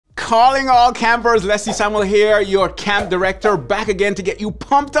Calling all campers, Leslie Samuel here, your camp director, back again to get you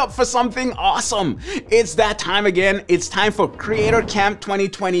pumped up for something awesome. It's that time again. It's time for Creator Camp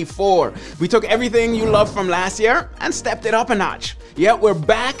 2024. We took everything you loved from last year and stepped it up a notch. Yeah, we're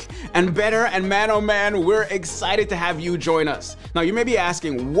back and better, and man, oh man, we're excited to have you join us. Now, you may be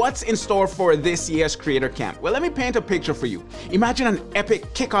asking, what's in store for this year's Creator Camp? Well, let me paint a picture for you. Imagine an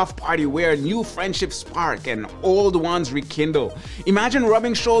epic kickoff party where new friendships spark and old ones rekindle. Imagine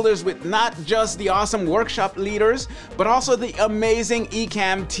rubbing shoulders with not just the awesome workshop leaders, but also the amazing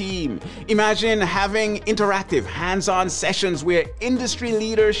Ecamm team. Imagine having interactive, hands-on sessions where industry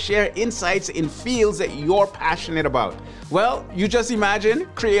leaders share insights in fields that you're passionate about. Well, you just imagine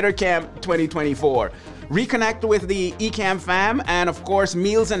Creator Camp 2024. Reconnect with the Ecamm fam, and of course,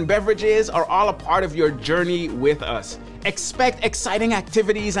 meals and beverages are all a part of your journey with us. Expect exciting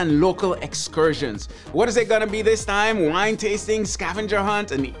activities and local excursions. What is it gonna be this time? Wine tasting, scavenger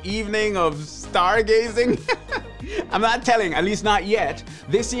hunt, an evening of stargazing? I'm not telling, at least not yet.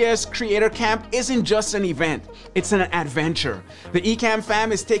 This year's Creator Camp isn't just an event, it's an adventure. The Ecamm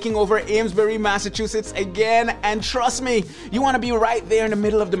fam is taking over Amesbury, Massachusetts again, and trust me, you wanna be right there in the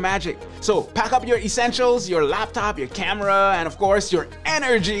middle of the magic. So pack up your essentials, your laptop, your camera, and of course your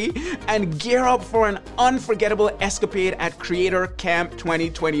energy, and gear up for an unforgettable escapade at Creator Camp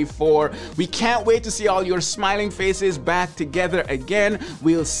 2024. We can't wait to see all your smiling faces back together again.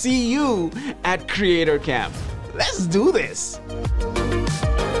 We'll see you at Creator Camp. Let's do this.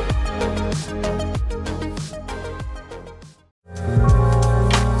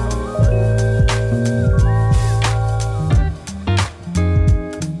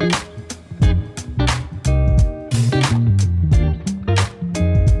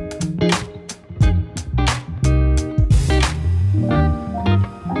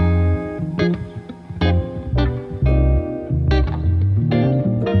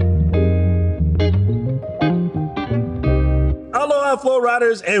 Flow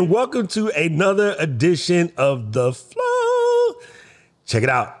Riders, and welcome to another edition of The Flow. Check it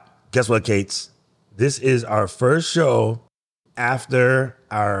out. Guess what, Kates? This is our first show after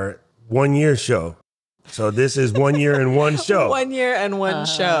our 1 year show. So this is 1 year and one show. 1 year and one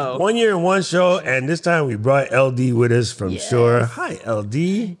show. 1 year and one show, and this time we brought LD with us from Shore. Hi,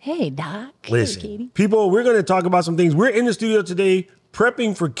 LD. Hey, Doc. Listen, hey, Katie. people, we're going to talk about some things. We're in the studio today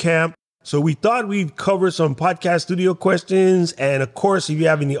prepping for camp. So we thought we'd cover some podcast studio questions. And of course, if you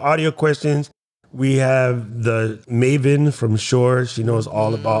have any audio questions, we have the Maven from Shore. She knows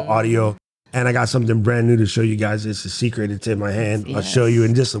all about audio. And I got something brand new to show you guys. It's a secret. It's in my hand. Yes. I'll show you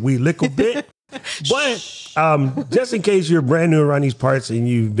in just a wee little bit. But just in case you're brand new around these parts and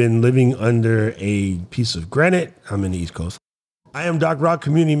you've been living under a piece of granite, I'm in the East Coast. I am Doc Rock,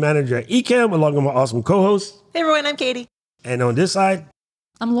 Community Manager at Ecamm, along with my awesome co-host. Hey, everyone. I'm Katie. And on this side,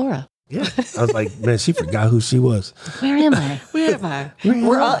 I'm Laura. Yeah, I was like, man, she forgot who she was. Where am I? Where am I?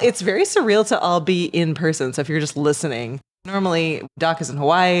 We're all. It's very surreal to all be in person. So if you're just listening, normally Doc is in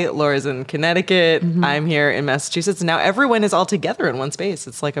Hawaii, Laura's in Connecticut, I'm here in Massachusetts, and now everyone is all together in one space.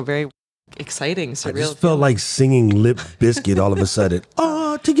 It's like a very exciting, surreal. I just felt like singing Lip Biscuit all of a sudden.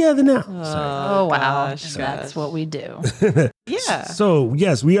 Oh, together now. Oh, wow. Gosh. That's what we do. Yeah. So,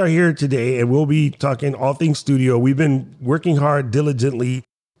 yes, we are here today, and we'll be talking all things studio. We've been working hard, diligently,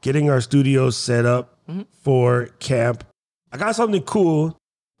 getting our studio set up for camp. I got something cool.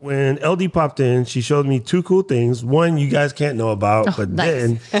 When LD popped in, she showed me two cool things. One you guys can't know about, but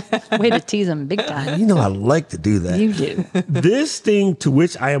nice. then... Way to tease them big time. You know I like to do that. You do. This thing to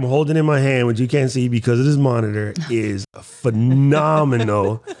which I am holding in my hand, which you can't see because of this monitor, is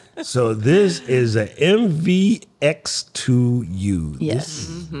phenomenal. So this is a MVX2U. Yes.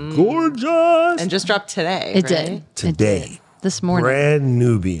 Gorgeous. And just dropped today. It right? did. Today. It did. This morning. Brand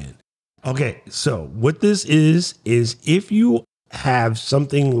Nubian. Okay, so what this is if you have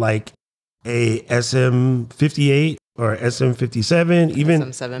something like a SM58 or SM57, even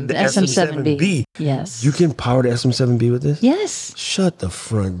SM7B. the SM7B. Yes. You can power the SM7B with this? Yes. Shut the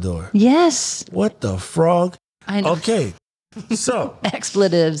front door. Yes. What the frog? I know. Okay, so.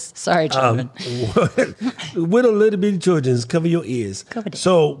 Expletives. Sorry, children. With a little bit of children's, cover your ears. Cover it.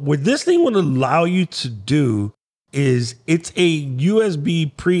 So what this thing will allow you to do is it's a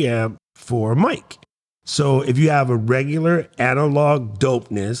USB preamp for a mic. So if you have a regular analog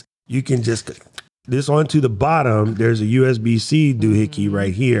dopeness, you can just this onto the bottom. There's a USB-C doohickey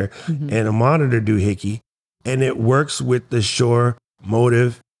right here and a monitor doohickey, and it works with the Shure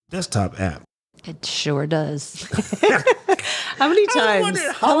Motive desktop app. It sure does. How many times?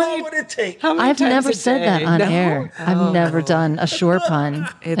 How long would it take? I've never said that on air. I've never done a Shure pun.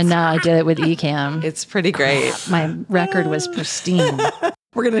 And now I did it with Ecamm. It's pretty great. My record was pristine.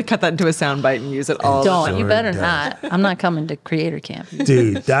 We're going to cut that into a soundbite and use it all. Don't. You better does. not. I'm not coming to Creator Camp.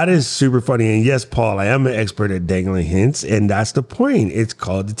 Dude, that is super funny. And yes, Paul, I am an expert at dangling hints. And that's the point. It's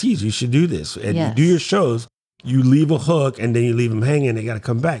called the tease. You should do this. And Yes. you do your shows, you leave a hook and then you leave them hanging. They got to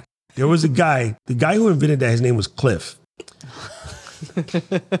come back. There was a guy, the guy who invented that, his name was Cliff.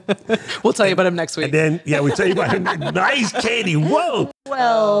 We'll tell you about him next week. And then, yeah, we tell you about him. Nice, Katie. Whoa.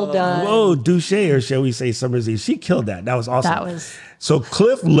 Well done. Whoa, Douche, or shall we say Summer's Eve. She killed that. That was awesome. That was. So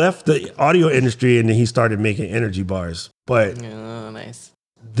Cliff left the audio industry and then he started making energy bars. But Oh, nice.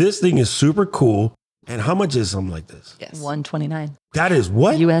 this thing is super cool. And how much is something like this? Yes. 129 That is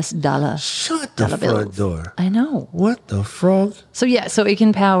what? US dollar. Shut the dollar front bills. door. I know. What the frog? So yeah, so it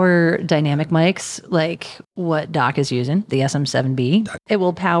can power dynamic mics like what Doc is using, the SM7B. It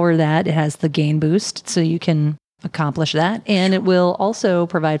will power that. It has the gain boost, so you can accomplish that. And it will also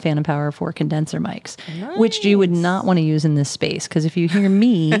provide phantom power for condenser mics, which you would not want to use in this space. Because if you hear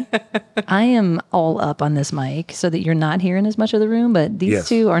me, I am all up on this mic so that you're not hearing as much of the room. But these Yes.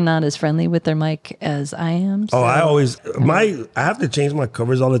 two are not as friendly with their mic as I am. Oh, so- I have to change my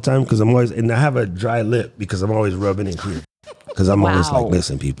covers all the time because and I have a dry lip because I'm always rubbing it here. Because I'm always Wow. like,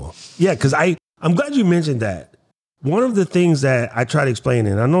 listen, people. Yeah, because I'm glad you mentioned that. One of the things that I try to explain,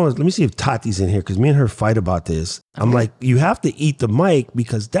 and I know, let me see if Tati's in here because me and her fight about this. I'm like, you have to eat the mic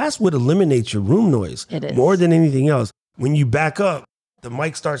because that's what eliminates your room noise. It is. More than anything else. When you back up, the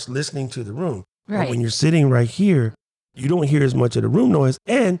mic starts listening to the room. But Right. when you're sitting right here, you don't hear as much of the room noise.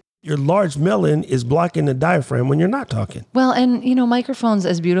 And your large melon is blocking the diaphragm when you're not talking. Well, and microphones,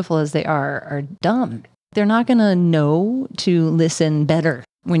 as beautiful as they are dumb. They're not going to know to listen better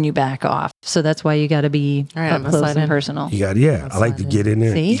when you back off. So that's why you got to be All right, up I'm gonna close slide and in. personal. You got, yeah, I like to get in there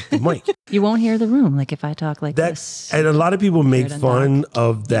and See? eat the mic. You won't hear the room like if I talk like That, this. and a lot of people make Weird and fun dark.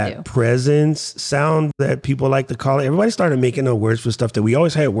 of do. that presence sound that people like to call it. Everybody started making up words for stuff that we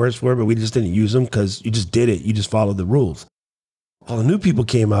always had words for, but we just didn't use them because you just did it. You just followed the rules. All the new people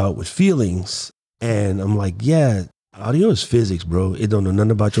came out with feelings, and I'm like, yeah, audio is physics, bro. It don't know nothing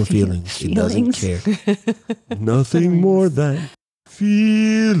about your feelings. It doesn't care. Nothing more than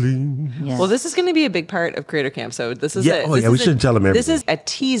feeling. Yes. Well, this is going to be a big part of Creator Camp. So this is Yeah, it. oh This yeah, we is a- shouldn't tell them everything. This is a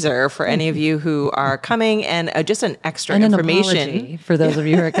teaser for any of you who are coming and just an extra and an information. apology for those of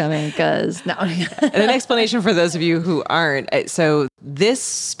you who are coming because no. And an explanation for those of you who aren't. So this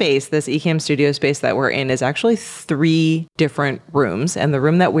space, this Ecamm studio space that we're in is actually 3 different rooms. And the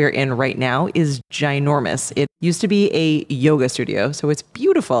room that we're in right now is ginormous. It used to be a yoga studio. So it's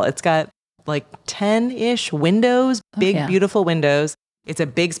beautiful. It's got like 10-ish windows, big, yeah. beautiful windows. It's a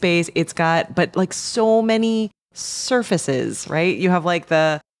big space. It's got, but like so many surfaces, right? You have like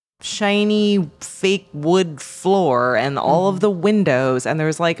the shiny fake wood floor and all of the windows, and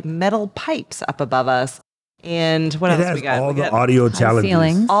there's like metal pipes up above us. And what It else has we got? all We the got audio challenges.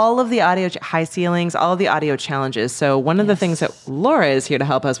 ceilings. all of the audio, high ceilings, all of the audio challenges. So one of the things that Laura is here to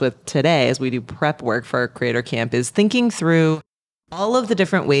help us with today as we do prep work for Creator Camp is thinking through all of the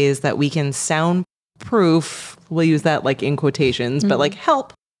different ways that we can soundproof, we'll use that like in quotations, but like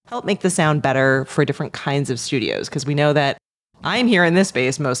help make the sound better for different kinds of studios. Because we know that I'm here in this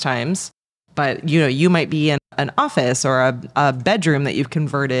space most times, but you might be in an office or a bedroom that you've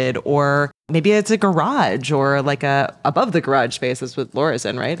converted, or maybe it's a garage or like a above the garage space. That's what Laura's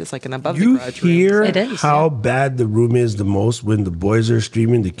in, right? It's like an above the You garage room. hear It is, how bad the room is the most when the boys are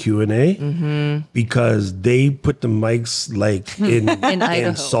streaming the Q&A because they put the mics like in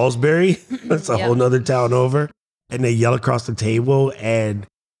Idaho. Salisbury. That's a whole nother town over. And they yell across the table. And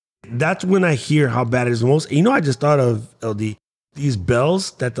that's when I hear how bad it is the most. And I just thought of LD. These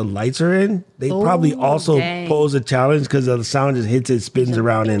bells that the lights are in, they probably also dang. pose a challenge because the sound just hits it, spins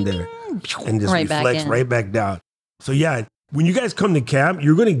around in there, and just Right back reflects in. right back down. So yeah, when you guys come to camp,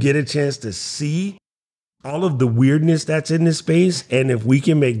 you're going to get a chance to see all of the weirdness that's in this space. And if we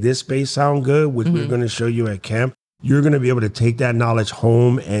can make this space sound good, which we're going to show you at camp, you're going to be able to take that knowledge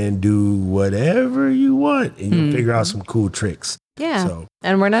home and do whatever you want, and you'll figure out some cool tricks. Yeah. So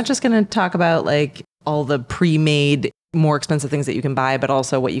And we're not just going to talk about like all the pre-made, more expensive things that you can buy, but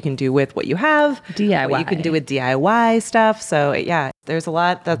also what you can do with what you have, DIY. what you can do with DIY stuff. So yeah, there's a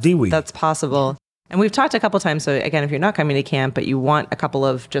lot that's possible. And we've talked a couple times. So again, if you're not coming to camp, but you want a couple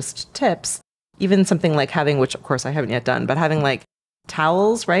of just tips, even something like having, which of course I haven't yet done, but having like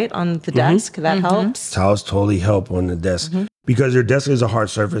towels, right, on the desk, that helps. towels totally help on the desk because your desk is a hard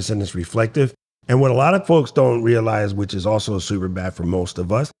surface and it's reflective. And what a lot of folks don't realize, which is also super bad for most of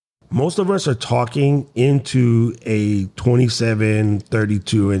us are talking into a 27,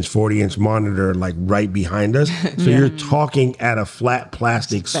 32-inch, 40-inch monitor like right behind us. So you're talking at a flat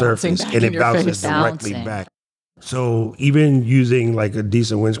plastic Bouncing surface back and in it your bounces face. directly Bouncing. back. So even using like a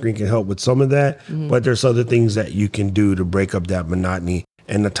decent windscreen can help with some of that, but there's other things that you can do to break up that monotony.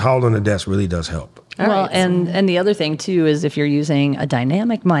 And the towel on the desk really does help. And the other thing too is if you're using a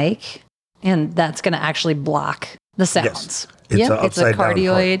dynamic mic, and that's going to actually block the sounds. Yes. It's a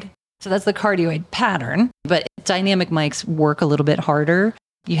cardioid. So that's the cardioid pattern. But dynamic mics work a little bit harder.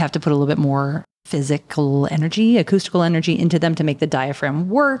 You have to put a little bit more physical energy, acoustical energy into them to make the diaphragm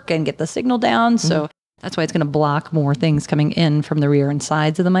work and get the signal down. So that's why it's going to block more things coming in from the rear and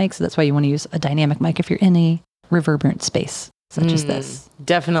sides of the mic. So that's why you want to use a dynamic mic if you're in a reverberant space such as this.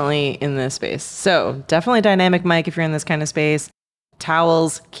 Definitely in this space. So definitely dynamic mic if you're in this kind of space.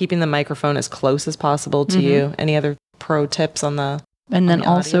 Towels, keeping the microphone as close as possible to you. Any other pro tips on the And then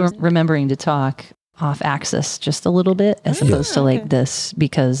also audio? remembering to talk off axis just a little bit as opposed to like this,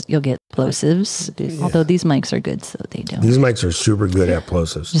 because you'll get plosives. Although these mics are good, so they don't. These mics are super good at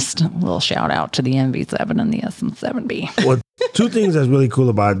plosives. Just a little shout out to the MV7 and the SM7B. Well, two things that's really cool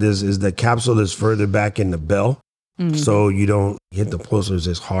about this is the capsule is further back in the bell, so you don't hit the plosives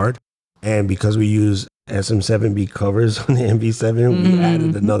as hard. And because we use SM7B covers on the MV7, we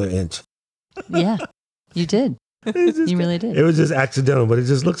added another inch. Yeah, you did. You really did. It was just accidental, but it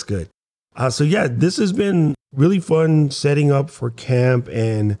just looks good. So yeah, this has been really fun setting up for camp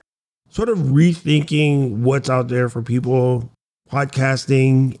and sort of rethinking what's out there for people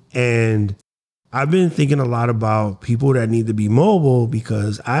podcasting. And I've been thinking a lot about people that need to be mobile,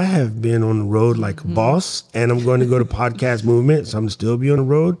 because I have been on the road like a boss, and I'm going to go to podcast movement, so I'm still be on the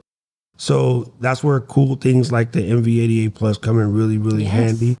road. So that's where cool things like the MV88 Plus come in really, really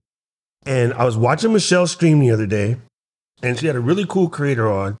handy. And I was watching Michelle stream the other day, and she had a really cool creator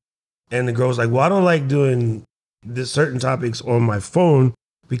on. And the girl was like, well, I don't like doing this certain topics on my phone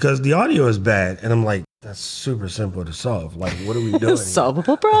because the audio is bad. And I'm like, that's super simple to solve. Like, what are we doing?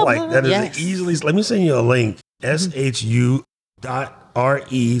 Solvable problem. Like, that is easily, let me send you a link,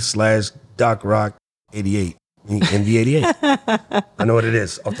 shu.re/DocRock88. MV88. I know what it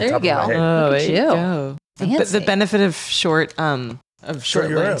is off the top of my head. Oh, there you you. go. The benefit of short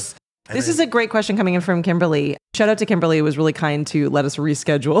links. This is a great question coming in from Kimberly. Shout out to Kimberly, who was really kind to let us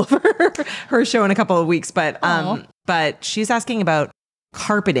reschedule for her show in a couple of weeks. But she's asking about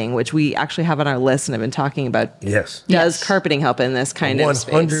carpeting, which we actually have on our list and have been talking about. Yes. Does carpeting help in this kind of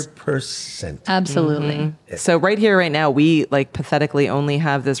space? 100%. Absolutely. So right here, right now, we like pathetically only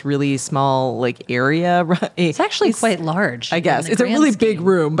have this really small like area. It's actually quite large. I guess it's a really big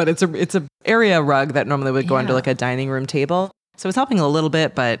room, but it's a area rug that normally would go under like a dining room table. So it's helping a little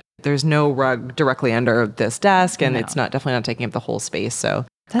bit, but there's no rug directly under this desk, and it's definitely not taking up the whole space. So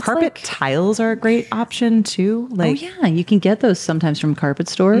carpet tiles are a great option too. You can get those sometimes from carpet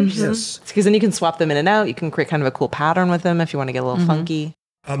stores. Yes. Because then you can swap them in and out. You can create kind of a cool pattern with them if you want to get a little funky.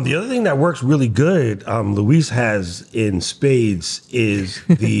 The other thing that works really good, Luis has in spades, is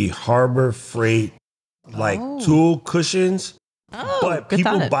the Harbor Freight tool cushions. But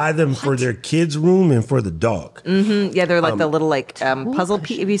people buy them for their kids' room and for the dog. Yeah, they're like the little puzzle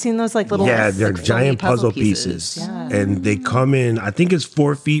pieces. Have you seen those little? Yeah, they're giant puzzle pieces. Yeah. And they come in, I think it's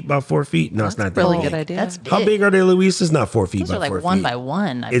 4 feet by 4 feet. No, it's not that Really big. good idea. That's big. How big are they, Luis? It's not 4 feet Those by are like 4 feet. 1 by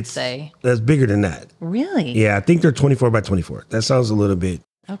 1, I would say. That's bigger than that. Really? Yeah, I think they're 24 by 24. That sounds a little bit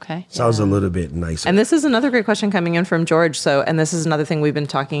a little bit nicer. And this is another great question coming in from George. And this is another thing we've been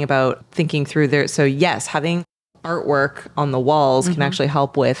talking about, thinking through there. So yes, having artwork on the walls can actually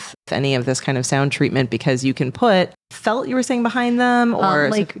help with any of this kind of sound treatment, because you can put felt, you were saying, behind them,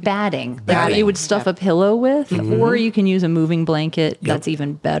 or batting. Like you would stuff a pillow with, or you can use a moving blanket. That's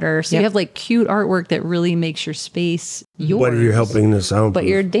even better. So you have like cute artwork that really makes your space yours. But you're helping the sound. But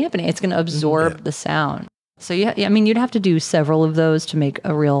you're dampening. It's going to absorb the sound. So you'd have to do several of those to make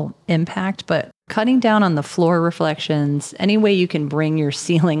a real impact, but cutting down on the floor reflections, any way you can bring your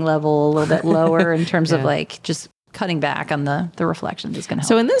ceiling level a little bit lower in terms of like just cutting back on the reflections is going to help.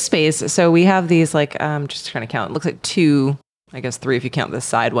 So in this space, we have these just trying to count, it looks like 2, I guess 3 if you count this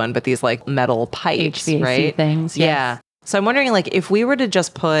side one, but these like metal pipes, HVAC right? things. Yeah. So I'm wondering if we were to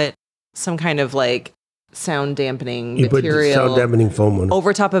just put some kind of sound dampening material, sound dampening foam on it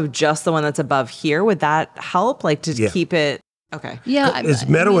over top of just the one that's above here, would that help? Keep it okay? Yeah, it's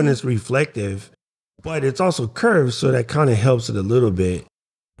metal and it's reflective, but it's also curved, so that kind of helps it a little bit.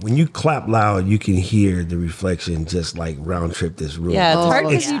 When you clap loud, you can hear the reflection just round trip this room. Yeah, it's hard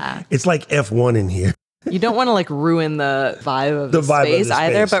because it's like F1 in here. You don't want to ruin the vibe of the space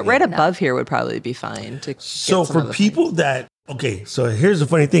either, but right above here would probably be fine to get So for people that so here's the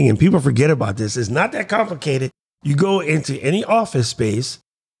funny thing, and people forget about this. It's not that complicated. You go into any office space,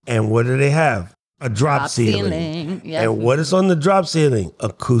 and what do they have? A drop ceiling. Yep. And what is on the drop ceiling?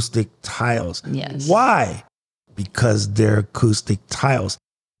 Acoustic tiles. Yes. Why? because they're acoustic tiles.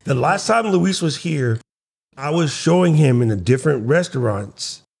 The last time Luis was here, I was showing him in the different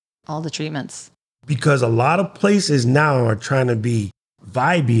restaurants All the treatments. because a lot of places now are trying to be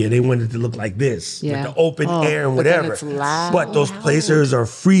vibey and they want it to look like this with the open air and but then whatever. it's loud. But those places are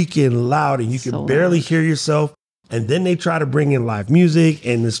freaking loud and you can So barely loud. hear yourself. And then they try to bring in live music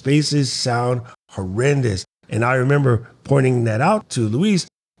and the spaces sound horrendous. And I remember pointing that out to Luis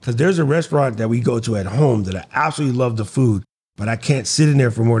because there's a restaurant that we go to at home that I absolutely love the food, but I can't sit in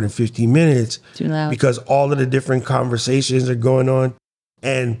there for more than 15 minutes Too loud. because all of the different conversations are going on.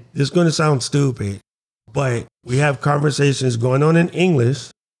 And it's going to sound stupid, but we have conversations going on in English.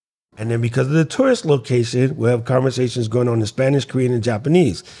 And then because of the tourist location, we have conversations going on in Spanish, Korean, and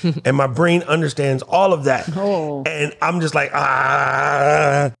Japanese. And my brain understands all of that. Oh. And I'm just like,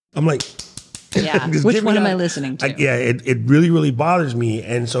 I'm like, Yeah. just Which get me one am out. I listening to? It really, really bothers me.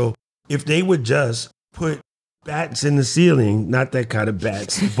 And so if they would just put bats in the ceiling, not that kind of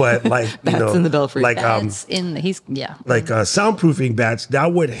bats, but like, Bats in the belfry. like, That's in the, he's, yeah. like soundproofing bats,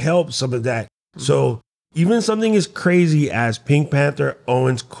 that would help some of that. So even something as crazy as Pink Panther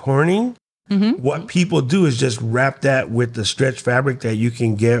Owens Corning, what people do is just wrap that with the stretch fabric that you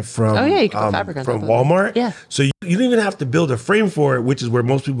can get from, Oh, yeah, you can put fabric on from top of it. Walmart. Yeah. So you don't even have to build a frame for it, which is where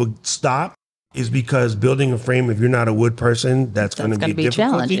most people stop, is because building a frame, if you're not a wood person, that's going to gonna be be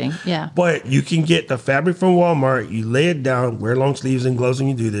difficulty. challenging, yeah. But you can get the fabric from Walmart, you lay it down, wear long sleeves and gloves when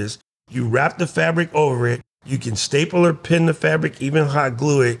you do this. You wrap the fabric over it. You can staple or pin the fabric, even hot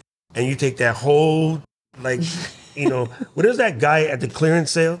glue it. And you take that whole, like, what is that guy at the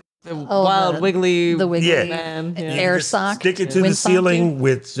clearance sale? The Oh, wild, the wiggly, wiggly Yeah. man. Yeah. air Just sock. stick it to the Windsock ceiling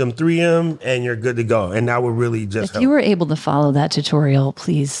with some 3M and you're good to go. And that would really just If help. you were able to follow that tutorial,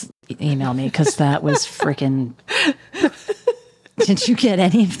 please email me because that was freaking. Did you get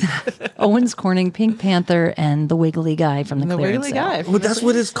any of that? Owens Corning, Pink Panther, and the Wiggly guy from the The clearance wiggly sale. guy. Well, that's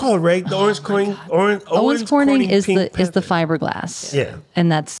what it's called, right? The orange Corning. Owens Corning is Pink the Panther. fiberglass. Yeah.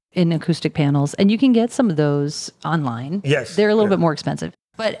 And that's in acoustic panels. And you can get some of those online. Yes. They're a little Yeah. bit more expensive.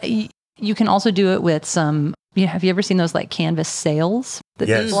 But you can also do it with some, have you ever seen those like canvas sails that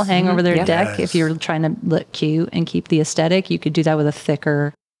Yes. people hang over their Yeah. deck? Yes. If you're trying to look cute and keep the aesthetic, you could do that with a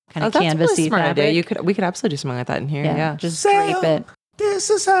thicker kind Oh, of that's a canvasy really smart fabric. idea. We could absolutely do something like that in here. Yeah. Just Sail. drape it. This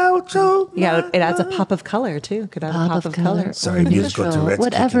is how Joe. Yeah, it adds a pop of color too. Could add a pop of color. Sorry, musical Neutral, Tourette's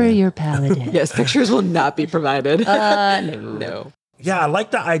whatever kicking in. your palette is. Yes, pictures will not be provided. No. Yeah, I like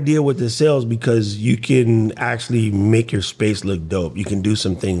the idea with the sails because you can actually make your space look dope. You can do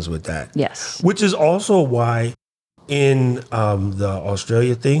some things with that. Yes. Which is also why in the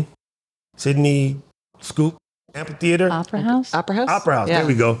Australia thing, Sydney Scoop Amphitheater, Opera House? Opera House. Opera House. Yeah. There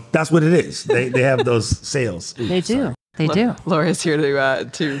we go. That's what it is. They have those sails. They do. They do. Laura's here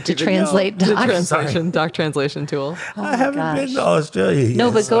to translate the doc. doc translation tool. I haven't been gosh. to Australia yet. No,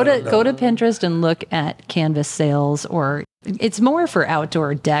 but so I don't go to know. Pinterest and look at canvas sails, or it's more for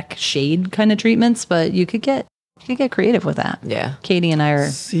outdoor deck shade kind of treatments, but you could get creative with that. Yeah. Katie and I are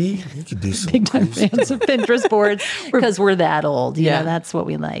See, you could do some big time cool stuff. fans of Pinterest boards because we're that old. You Yeah. know, that's what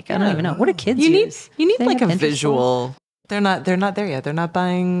we like. I don't even know. What do kids You use? need They like a have Pinterest boards? visual. They're not there yet. They're not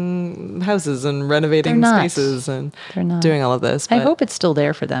buying houses and renovating They're not. spaces and They're not. doing all of this. I but- hope it's still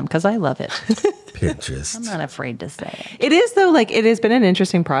there for them because I love it. Pinterest. I'm not afraid to say it. It is though, like it has been an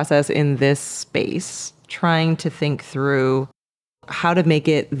interesting process in this space, trying to think through how to make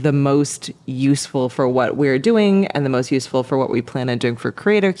it the most useful for what we're doing and the most useful for what we plan on doing for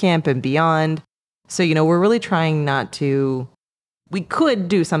Creator Camp and beyond. So, we're really trying not to. We could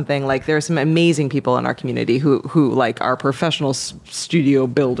do something like there are some amazing people in our community who like are professional studio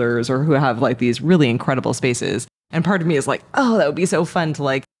builders or who have like these really incredible spaces. And part of me is like, oh, that would be so fun to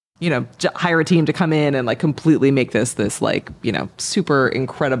like, hire a team to come in and like completely make this like, super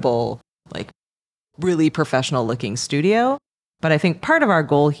incredible, like really professional looking studio. But I think part of our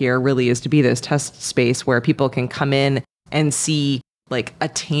goal here really is to be this test space where people can come in and see like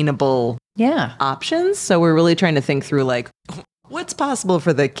attainable Yeah. options. So we're really trying to think through like what's possible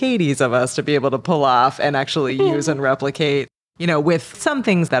for the Katies of us to be able to pull off and actually use and replicate, with some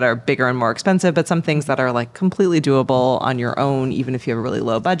things that are bigger and more expensive, but some things that are like completely doable on your own, even if you have a really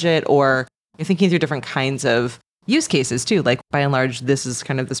low budget, or you're thinking through different kinds of use cases too. Like by and large, this is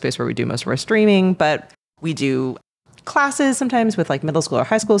kind of the space where we do most of our streaming, but we do classes sometimes with like middle school or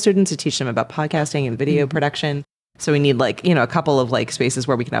high school students to teach them about podcasting and video production. So we need like, a couple of like spaces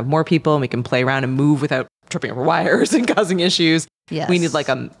where we can have more people and we can play around and move without tripping over wires and causing issues. Yes. We need like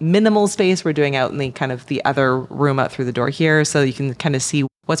a minimal space we're doing out in the kind of the other room out through the door here. So you can kind of see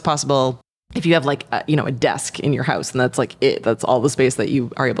what's possible if you have like a desk in your house and that's like that's all the space that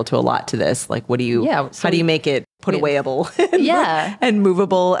you are able to allot to this, like what do you how do you make it put awayable and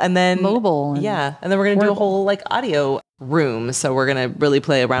movable and then mobile and then we're gonna do a whole like audio room, so we're gonna really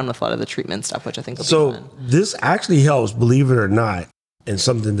play around with a lot of the treatment stuff, which I think will be fun. This actually helps, believe it or not, and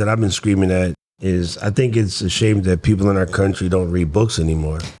something that I've been screaming at is I think it's a shame that people in our country don't read books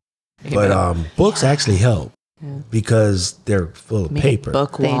anymore. But books actually help because they're full of paper.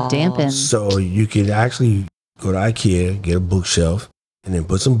 They dampen. So you can actually go to IKEA, get a bookshelf, and then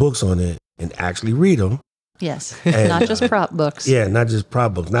put some books on it and actually read them. Yes, And, not just prop books. Yeah, not just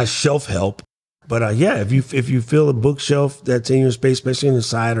prop books, not shelf help. But if you feel a bookshelf that's in your space, especially in the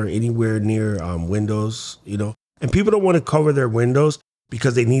side or anywhere near windows, and people don't want to cover their windows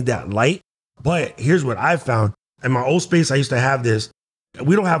because they need that light. But here's what I found. In my old space, I used to have this.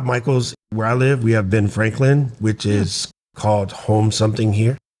 We don't have Michael's where I live. We have Ben Franklin, which is called Home something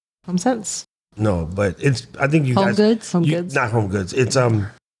here. Home Sense? No, but it's, I think you Home guys. Goods? Not Home Goods. It's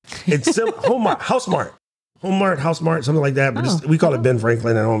House Mart. Home Mart, House Mart, something like that. But we call it Ben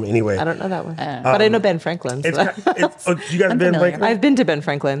Franklin at home anyway. I don't know that one. But I know Ben Franklin. So. You guys been Franklin? I've been to Ben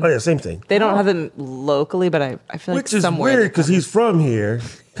Franklin. Oh, yeah, same thing. They don't have them locally, but I feel like Which is somewhere. weird because he's from here,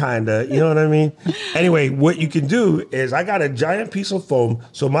 kind of. You know what I mean? Anyway, what you can do is I got a giant piece of foam.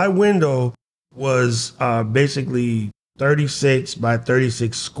 So my window was basically 36 by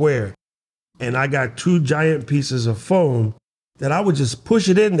 36 square. And I got 2 giant pieces of foam that I would just push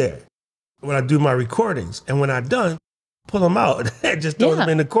it in there when I do my recordings. And when I'm done, pull them out and just throw them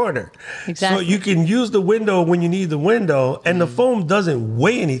in the corner. Exactly. So you can use the window when you need the window, and the foam doesn't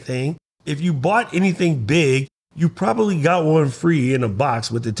weigh anything. If you bought anything big, you probably got one free in a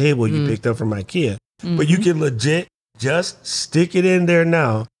box with the table you picked up from IKEA. But you can legit just stick it in there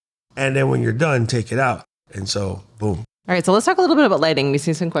now, and then when you're done, take it out. And so, boom. All right, so let's talk a little bit about lighting. We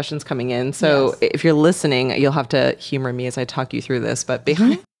see some questions coming in. So if you're listening, you'll have to humor me as I talk you through this. But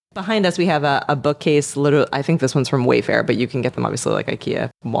behind us, we have a bookcase. Literally, I think this one's from Wayfair, but you can get them obviously like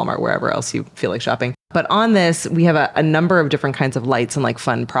IKEA, Walmart, wherever else you feel like shopping. But on this, we have a number of different kinds of lights and like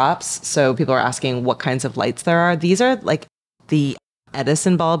fun props. So people are asking what kinds of lights there are. These are like the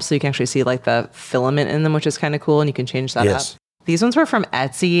Edison bulbs, so you can actually see like the filament in them, which is kind of cool, and you can change that up. These ones were from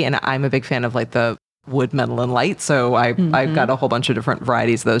Etsy, and I'm a big fan of like the wood, metal, and light. So I got a whole bunch of different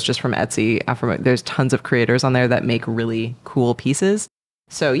varieties of those just from Etsy. There's tons of creators on there that make really cool pieces.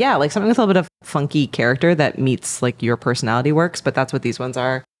 So yeah, like something with a little bit of funky character that meets like your personality works, but that's what these ones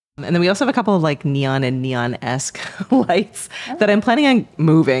are. And then we also have a couple of like neon and neon-esque lights that I'm planning on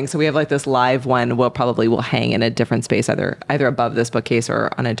moving. So we have like this live one will hang in a different space, either above this bookcase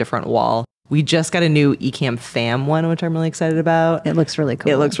or on a different wall. We just got a new Ecamm Fam one, which I'm really excited about. It looks really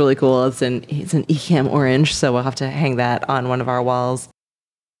cool. It looks really cool. It's an Ecamm orange, so we'll have to hang that on one of our walls.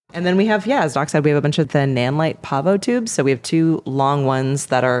 And then we have, as Doc said, we have a bunch of the Nanlite Pavo tubes. So we have 2 long ones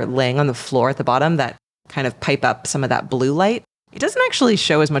that are laying on the floor at the bottom that kind of pipe up some of that blue light. It doesn't actually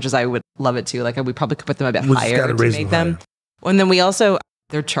show as much as I would love it to. Like we probably could put them a bit higher to make them. And then we also,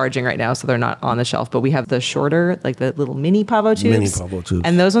 they're charging right now, so they're not on the shelf, but we have the shorter, like the little mini Pavo tubes.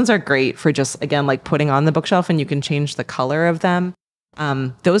 And those ones are great for just, again, like putting on the bookshelf, and you can change the color of them.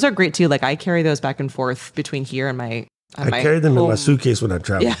 Those are great too. Like I carry those back and forth between here and my I carry them in my suitcase when I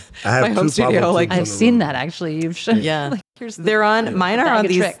travel. Yeah, I have my home 2 studio. Like I've seen that actually. You've shown. Yeah, like, here's they're on. Mine are on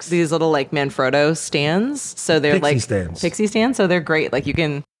these little like Manfrotto stands. So they're Pixie stands. So they're great. Like you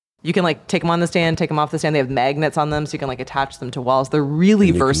can like take them on the stand, take them off the stand. They have magnets on them, so you can like attach them to walls. They're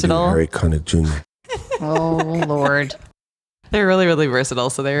really versatile. Harry Connick Jr. Oh Lord, they're really, really versatile.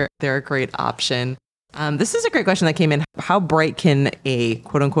 So they're a great option. This is a great question that came in. How bright can a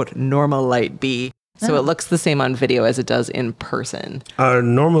quote unquote normal light be? So it looks the same on video as it does in person.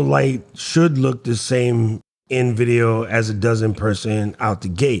 Normal light should look the same in video as it does in person out the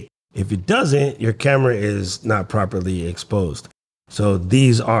gate. If it doesn't, your camera is not properly exposed. So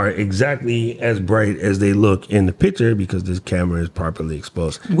these are exactly as bright as they look in the picture because this camera is properly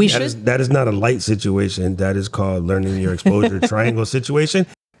exposed. That is not a light situation. That is called learning your exposure triangle situation.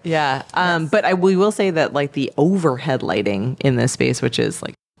 Yeah. But we will say that like the overhead lighting in this space, which is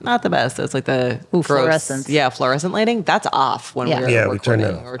like not the best. It's like the fluorescent. Yeah, fluorescent lighting. That's off when we're we turn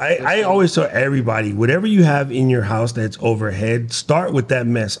it off. I always tell everybody, whatever you have in your house that's overhead, start with that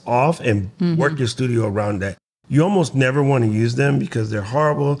mess off and work your studio around that. You almost never want to use them because they're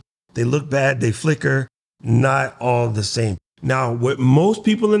horrible. They look bad. They flicker. Not all the same. Now, what most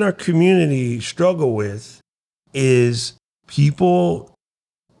people in our community struggle with is people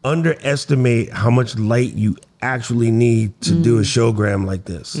underestimate how much light you actually need to do a showgram like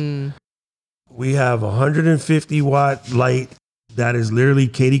this. We have 150 watt light that is literally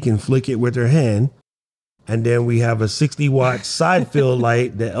Katie can flick it with her hand. And then we have a 60-watt side fill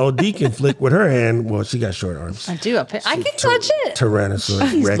light that LD can flick with her hand. Well, she got short arms. I do. I can touch it.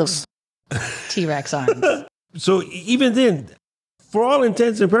 Tyrannosaurus Rex. T-Rex arms. So even then, for all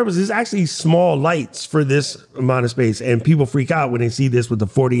intents and purposes, it's actually small lights for this amount of space. And people freak out when they see this with the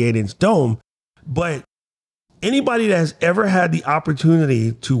 48-inch dome. But anybody that has ever had the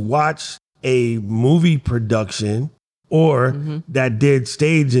opportunity to watch a movie production or that did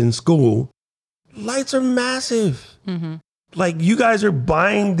stage in school, lights are massive. Like you guys are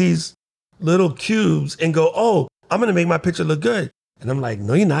buying these little cubes and go, oh, I'm going to make my picture look good. And I'm like,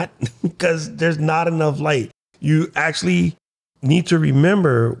 no, you're not, because there's not enough light. You actually need to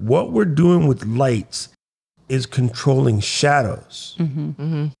remember what we're doing with lights is controlling shadows.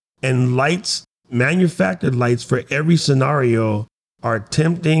 And lights, manufactured lights for every scenario are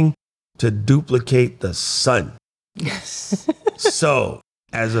attempting to duplicate the sun. Yes. So,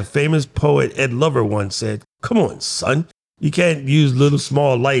 as a famous poet, Ed Lover once said, come on, son. You can't use little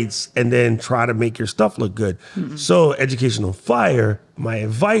small lights and then try to make your stuff look good. So, Educational Flyer, my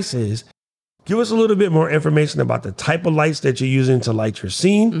advice is give us a little bit more information about the type of lights that you're using to light your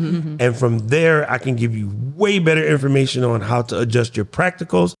scene. And from there, I can give you way better information on how to adjust your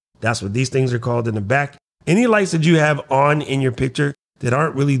practicals. That's what these things are called in the back. Any lights that you have on in your picture that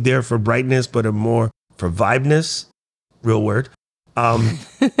aren't really there for brightness, but are more for vibeness, real word. That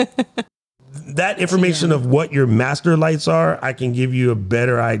information of what your master lights are, I can give you a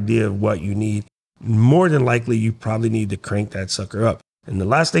better idea of what you need. More than likely, you probably need to crank that sucker up. And the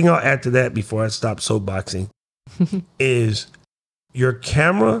last thing I'll add to that before I stop soapboxing is your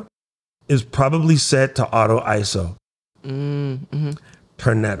camera is probably set to auto ISO.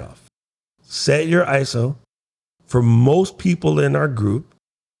 Turn that off. Set your ISO. For most people in our group,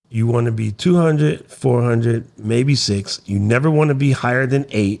 you want to be 200, 400, maybe 6. You never want to be higher than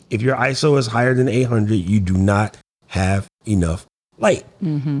 8. If your ISO is higher than 800, you do not have enough light.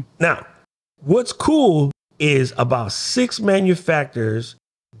 Now, what's cool is about 6 manufacturers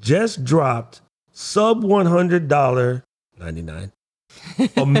just dropped sub $100, 99,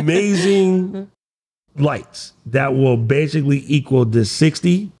 amazing lights that will basically equal the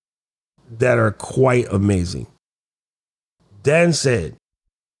 60 that are quite amazing. Dan said,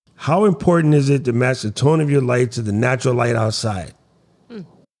 how important is it to match the tone of your light to the natural light outside?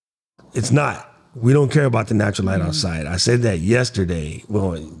 It's not. We don't care about the natural light outside. I said that yesterday.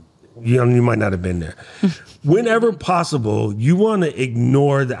 Well, you might not have been there. Whenever possible, you want to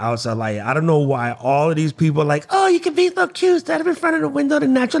ignore the outside light. I don't know why all of these people are like, oh, you can be so cute, stand up in front of the window, the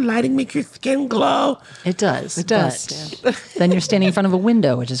natural lighting make your skin glow. It does. It does. But then you're standing in front of a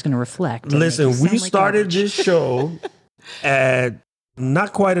window, which is going to reflect. and Listen, make you we sound like started garbage. this show at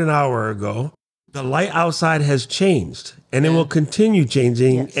not quite an hour ago. The light outside has changed and it will continue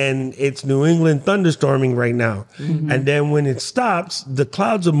changing. Yes. And it's New England thunderstorming right now. And then when it stops, the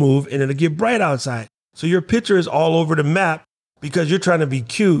clouds will move and it'll get bright outside. So your picture is all over the map because you're trying to be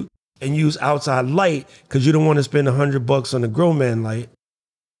cute and use outside light because you don't want to spend $100 on a grown man light.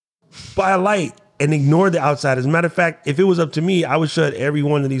 Buy a light and ignore the outside. As a matter of fact, if it was up to me, I would shut every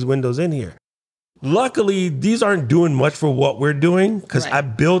one of these windows in here. Luckily, these aren't doing much for what we're doing because I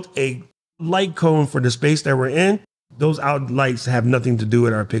built a light cone for the space that we're in. Those out lights have nothing to do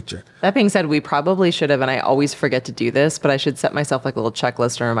with our picture. That being said, we probably should have, and I always forget to do this, but I should set myself like a little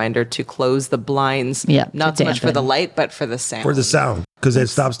checklist or reminder to close the blinds. Yeah, Not to so much for the dampen. light, but for the sound. For the sound, because it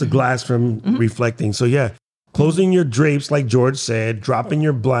stops the glass from reflecting. So yeah, closing your drapes, like George said, dropping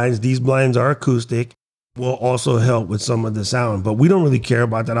your blinds. These blinds are acoustic, will also help with some of the sound. But we don't really care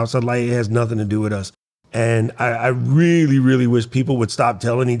about that outside light. It has nothing to do with us. And I really, really wish people would stop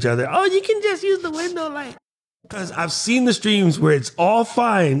telling each other, oh, you can just use the window light. Because I've seen the streams where it's all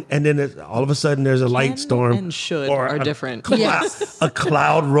fine, and then all of a sudden there's a light storm. and should or are a different. A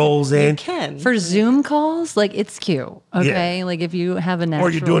cloud rolls in. Can. For Zoom calls, like it's cute. Okay. Yeah. Like if you have a natural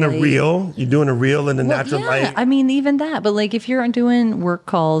Or you're doing light- a reel. You're doing a reel in the natural yeah, light. I mean, even that. But like if you're doing work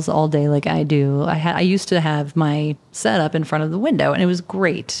calls all day like I do, I used to have my setup in front of the window and it was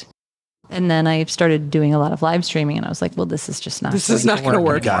great. And then I started doing a lot of live streaming and I was like, well, this is just not This is not going to You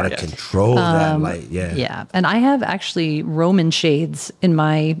work. gotta control that light. Yeah. Yeah. And I have actually Roman shades in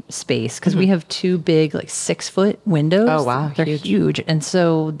my space because we have 2 big, like 6-foot windows. Oh, wow. They're Huge. huge. And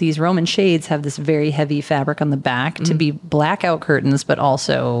so these Roman shades have this very heavy fabric on the back to be blackout curtains, but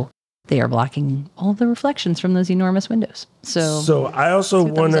also they are blocking all the reflections from those enormous windows. So I also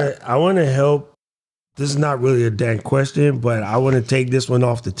Two thumbs want to help. This is not really a Dan question, but I want to take this one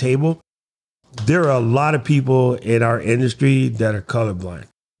off the table. There are a lot of people in our industry that are colorblind.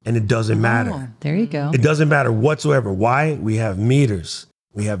 and it doesn't matter. Oh, there you go. It doesn't matter whatsoever. Why? We have meters.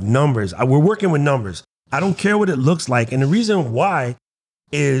 We have numbers. We're working with numbers. I don't care what it looks like. And the reason why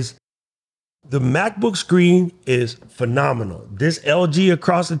is the MacBook screen is phenomenal. This LG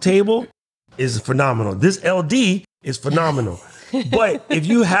across the table is phenomenal. This LD is phenomenal. But if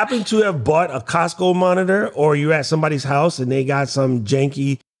you happen to have bought a Costco monitor or you're at somebody's house and they got some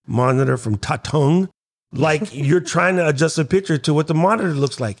janky monitor from Tatung, like you're trying to adjust a picture to what the monitor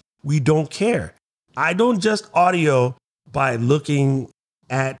looks like. We don't care. I don't just audio by looking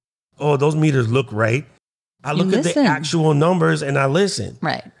at, oh, those meters look right. I look at the actual numbers and I listen.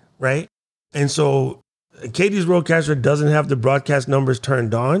 Right. Right. And so Katie's Rodecaster doesn't have the broadcast numbers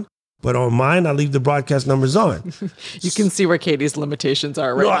turned on, but on mine, I leave the broadcast numbers on. You can see where Katie's limitations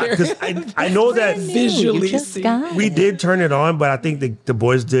are right here. Because I know that visually see. We did turn it on, but I think the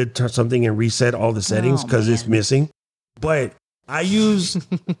boys did turn something and reset all the settings because it's missing. But I use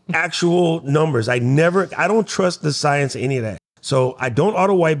actual numbers. I don't trust the science of any of that. So I don't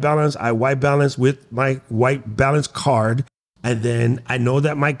auto white balance. I white balance with my white balance card. And then I know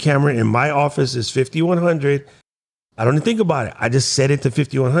that my camera in my office is 5100. I don't even think about it. I just set it to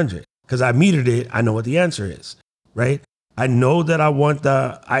 5100 because I metered it. I know what the answer is, right? I know that I want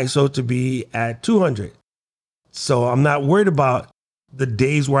the ISO to be at 200. So I'm not worried about the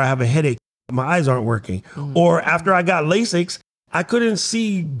days where I have a headache, my eyes aren't working. Or after I got LASIK, I couldn't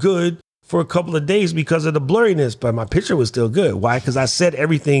see good for a couple of days because of the blurriness, but my picture was still good. Why? Because I set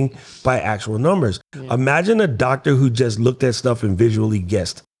everything by actual numbers. Yeah. Imagine a doctor who just looked at stuff and visually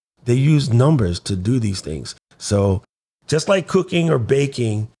guessed. They use numbers to do these things. So just like cooking or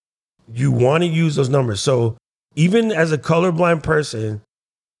baking, you want to use those numbers. So even as a colorblind person,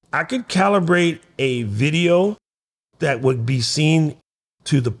 I could calibrate a video that would be seen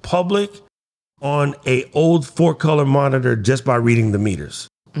to the public on a old 4-color monitor just by reading the meters.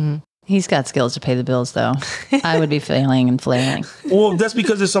 Mm-hmm. He's got skills to pay the bills, though. I would be failing and flailing. Well, that's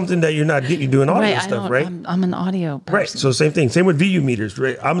because it's something that you're not getting. You're doing audio stuff, right? I'm an audio person. Right. So same thing. Same with VU meters,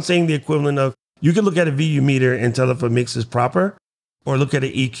 right? I'm saying the equivalent of, you can look at a VU meter and tell if a mix is proper, or look at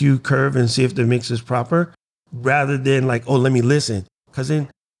an EQ curve and see if the mix is proper, rather than like, oh, let me listen. Because then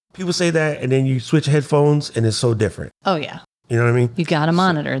people say that, and then you switch headphones, and it's so different. Oh, yeah. You know what I mean? You got to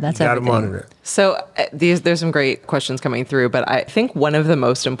monitor. That's everything. You got to monitor. So there's some great questions coming through, but I think one of the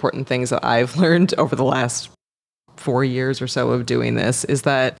most important things that I've learned over the last 4 years or so of doing this is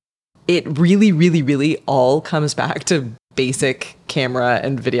that it really, really, really all comes back to basic camera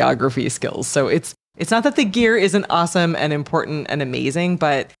and videography skills. So it's not that the gear isn't awesome and important and amazing,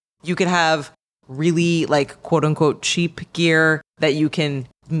 but you could have really like quote unquote cheap gear that you can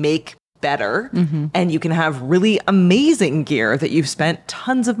make better, and you can have really amazing gear that you've spent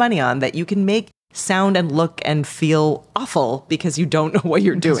tons of money on that you can make sound and look and feel awful because you don't know what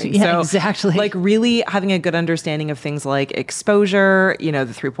you're doing. Yeah, exactly. Like really having a good understanding of things like exposure, the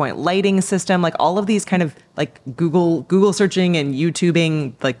 3-point lighting system, like all of these kind of like Google searching and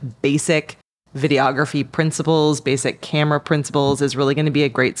YouTubing, like basic videography principles, basic camera principles is really going to be a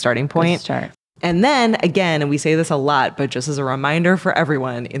great starting point. Good start. And then again, and we say this a lot, but just as a reminder for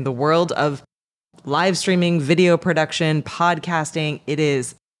everyone, in the world of live streaming, video production, podcasting, it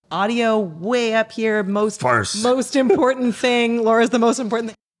is audio way up here. Most important thing. Laura's the most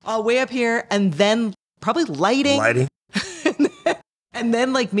important thing. Way up here. And then probably lighting. And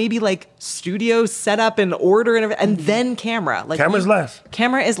then like maybe like studio setup and order and then camera. Like Camera's last.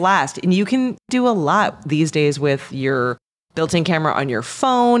 Camera is last. And you can do a lot these days with your built-in camera on your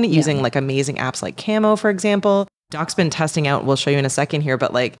phone using like amazing apps like Camo, for example. Doc's been testing out, we'll show you in a second here,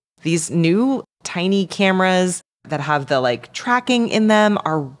 but like these new tiny cameras that have the like tracking in them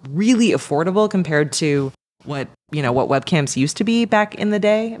are really affordable compared to what webcams used to be back in the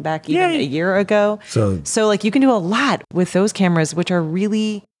day, back even a year ago. So like you can do a lot with those cameras, which are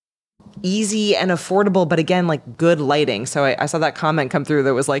really easy and affordable, but again, like good lighting. So I saw that comment come through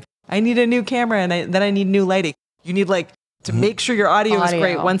that was like, I need a new camera and then I need new lighting. You need like to make sure your audio is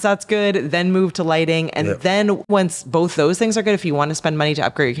great. Once that's good, then move to lighting. And then once both those things are good, if you want to spend money to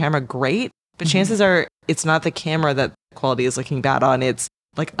upgrade your camera, great. But chances are it's not the camera that quality is looking bad on. It's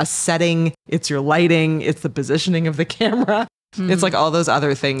like a setting, it's your lighting, it's the positioning of the camera. It's like all those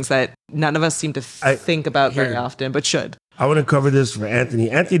other things that none of us seem to think about very often, but should. I want to cover this for Anthony.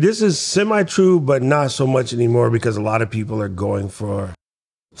 Anthony, this is semi-true, but not so much anymore because a lot of people are going for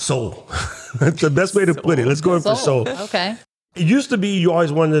soul. That's the best way to put it. Let's go in for soul. Okay. It used to be you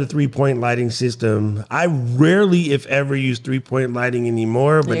always wanted a 3-point lighting system. I rarely, if ever, use 3-point lighting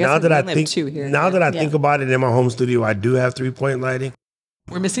anymore. But now that I think about it in my home studio, I do have 3-point lighting.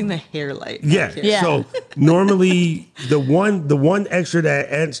 We're missing the hair light. Yeah. Yeah. So normally the one extra that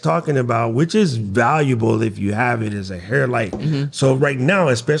Ant's talking about, which is valuable if you have it, is a hair light. So right now,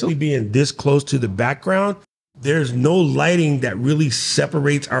 especially being this close to the background, there's no lighting that really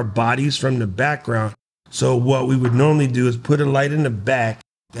separates our bodies from the background. So what we would normally do is put a light in the back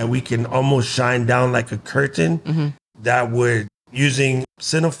that we can almost shine down like a curtain that would using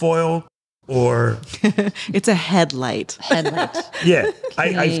cinefoil or It's a headlight. Headlight. yeah,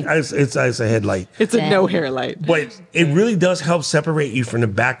 it's a headlight. It's a no hair light. But it really does help separate you from the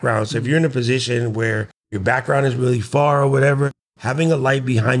background. So if you're in a position where your background is really far or whatever, having a light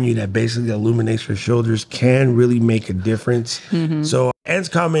behind you that basically illuminates your shoulders can really make a difference. So Ant's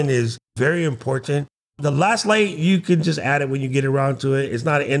comment is very important. The last light, you can just add it when you get around to it. It's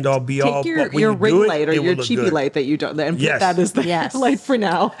not an end all be all. Take But when your you ring do light or it your will look cheapy good. light that you don't, and put Yes. that as the Yes. light for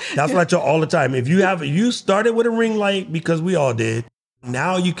now. That's what I tell all the time. If you started with a ring light because we all did,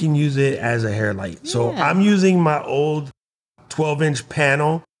 now you can use it as a hair light. So Yeah. I'm using my old 12-inch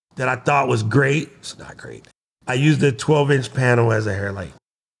panel that I thought was great. It's not great. I used the 12-inch panel as a hair light.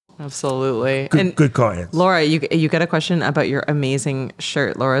 Absolutely. Good call, Ants. Laura, you got a question about your amazing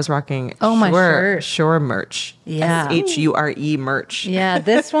shirt. Laura's rocking My shirt. Shore merch. Yeah. SHURE merch. Yeah,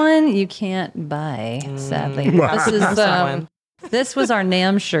 this one you can't buy, sadly. Wow. This is Someone. this was our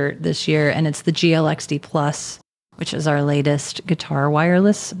NAMM shirt this year, and it's the GLXD Plus, which is our latest guitar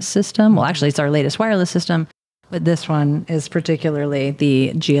wireless system. Well, actually, it's our latest wireless system, but this one is particularly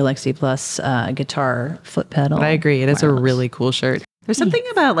the GLXD Plus guitar foot pedal. But I agree. It is a wireless. really cool shirt. There's something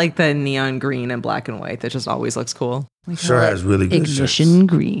about like the neon green and black and white that just always looks cool. Sure has really good shirts. Ignition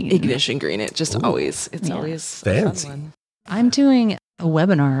green. Ignition green. It just always, it's Yeah. always a fun Fancy. one. I'm doing a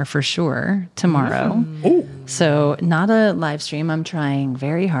webinar for sure tomorrow. Ooh. So not a live stream. I'm trying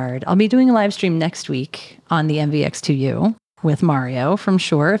very hard. I'll be doing a live stream next week on the MVX2U with Mario from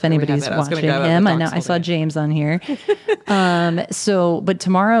Shure. If anybody's it. I was gonna watching grab it him, with I know Docs I saw holding it. James on here. But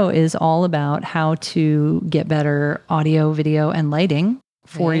tomorrow is all about how to get better audio, video, and lighting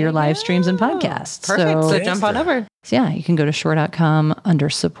for your live streams and podcasts. Perfect. So So, jump on over. yeah, you can go to Shure.com under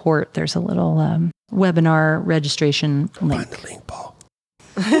support. There's a little webinar registration link. Find the link, Paul.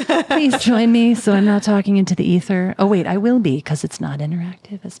 Please join me so I'm not talking into the ether. Oh, wait, I will be because it's not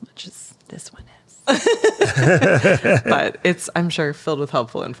interactive as much as this one is. But it's, I'm sure, filled with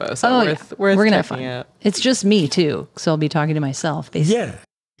helpful info. So Oh, worth We're going to have checking fun. out. It's just me, too. So I'll be talking to myself, basically. Yeah.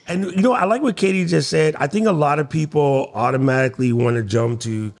 And you know, I like what Katie just said. I think a lot of people automatically want to jump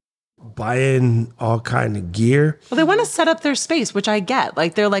to buying all kind of gear. Well, they want to set up their space, which I get.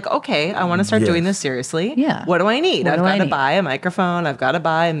 Like they're like, okay, I want to start Yes. doing this seriously. Yeah. What do I need? What I've do I got to need? buy a microphone. I've got to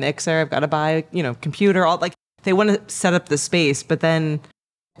buy a mixer. I've got to buy, computer. All like they want to set up the space, but then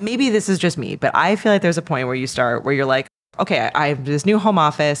maybe this is just me, but I feel like there's a point where you start where you're like, okay, I have this new home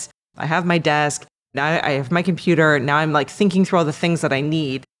office. I have my desk. Now I have my computer. Now I'm like thinking through all the things that I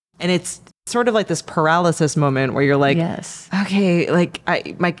need. And it's sort of like this paralysis moment where you're like, Yes. okay, like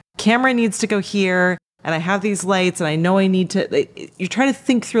my camera needs to go here and I have these lights and I know I need to, you're trying to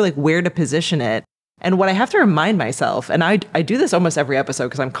think through like where to position it. And what I have to remind myself, and I do this almost every episode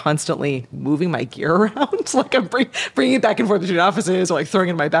because I'm constantly moving my gear around. Like I'm bringing it back and forth between offices or like throwing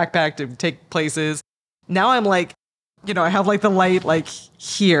it in my backpack to take places. Now I'm like, I have like the light like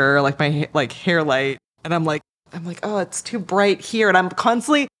here, like my like hair light. And I'm like, oh, it's too bright here. And I'm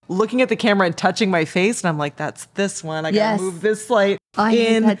constantly looking at the camera and touching my face. And I'm like, that's this one. I Yes. gotta move this light I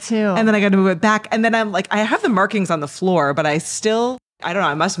hate in. that too. And then I gotta move it back. And then I'm like, I have the markings on the floor, but I don't know,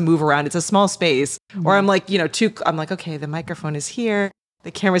 I must move around. It's a small space. Or I'm like, I'm like, okay, the microphone is here. The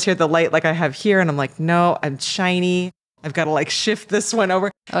camera's here, the light like I have here. And I'm like, no, I'm shiny. I've got to like shift this one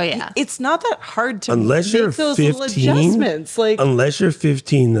over. Oh, yeah. It's not that hard to Unless make you're those little 15, adjustments. Like, Unless you're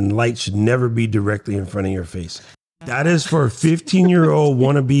 15, the light should never be directly in front of your face. That is for 15-year-old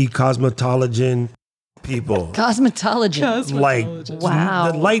wannabe cosmetologian people. Cosmetology. Like,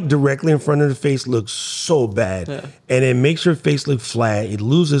 Wow. the light directly in front of the face looks so bad. And it makes your face look flat. It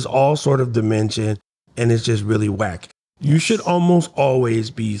loses all sort of dimension, and it's just really whack. You should almost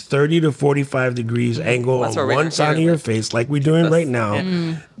always be 30 to 45 degrees angle That's on what we're one doing side of here. your face, like we're doing right now.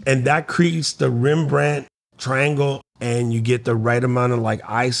 Yeah. And that creates the Rembrandt triangle, and you get the right amount of like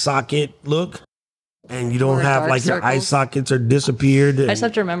eye socket look. And you don't Or have dark like your eye circles. sockets are disappeared. I just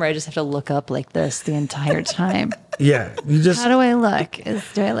have to remember, I just have to look up like this the entire time. Yeah, you just How do I look?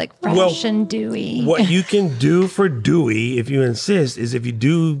 Do I look fresh and dewy? what you can do for dewy, if you insist, is if you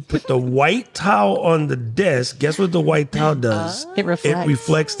do put the white towel on the desk. Guess what the white towel does? It reflects. It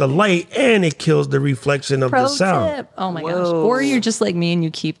reflects the light and it kills the reflection of Pro the sound. tip. Oh my gosh. Whoa. Or you're just like me and you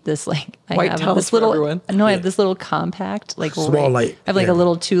keep this like I White have towels this for little everyone. No, I have this little compact like Small light. I have like Yeah. a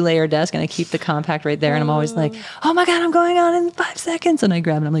little 2-layer desk and I keep the compact right there and I'm always like, oh my God, I'm going on in 5 seconds. And I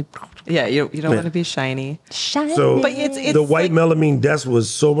grab it and I'm like, Yeah, you don't want to be shiny. shiny. So But it's the white like- melamine desk was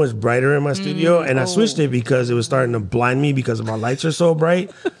so much brighter in my studio, and I switched it because it was starting to blind me because my lights are so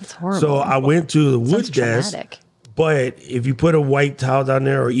bright. It's horrible. So I went to the wood Sounds desk. traumatic. But if you put a white towel down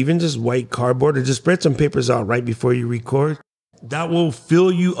there, or even just white cardboard, or just spread some papers out right before you record, that will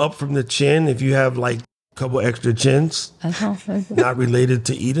fill you up from the chin if you have like a couple extra chins, That's all. not related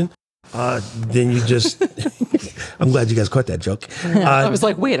to Eden. Then you just, I'm glad you guys caught that joke. I was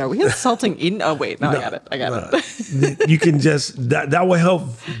like, wait, are we insulting Eden? Oh, wait, no, I got it. You can just, that will help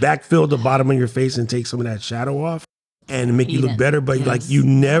backfill the bottom of your face and take some of that shadow off and make you look Eden. better. But Yes. like you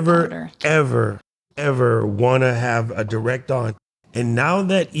never, Powder. ever want to have a direct on. And now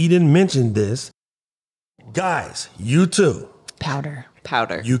that Eden mentioned this, guys, you too, Powder.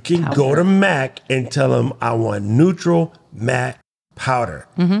 Powder. you can go to Mac and tell them I want neutral matte powder.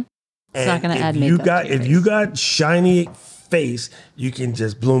 Mm-hmm. And not gonna if add you makeup got to your if you face. got shiny face, you can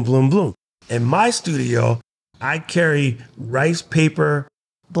just bloom, bloom, bloom. In my studio, I carry rice paper,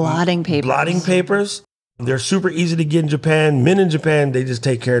 Blotting paper. blotting papers. They're super easy to get in Japan. Men in Japan, they just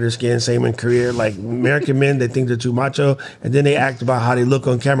take care of their skin. Same in Korea. Like American men, they think they're too macho, and then they act about how they look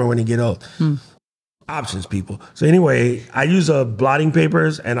on camera when they get old. Options, people. So anyway, I use blotting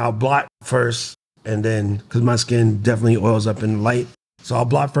papers, and I'll blot first, and then because my skin definitely oils up in light, so I'll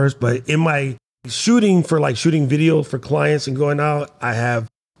blot first. But in my shooting video for clients and going out, I have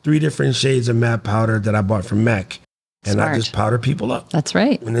 3 different shades of matte powder that I bought from Mac, and I Smart. just powder people up. That's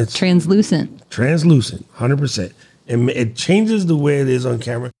right. And it's Translucent. translucent, 100%. And it changes the way it is on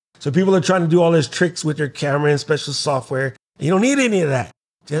camera. So people are trying to do all these tricks with their camera and special software. You don't need any of that.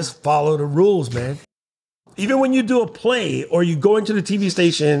 Just follow the rules, man. Even when you do a play or you go into the TV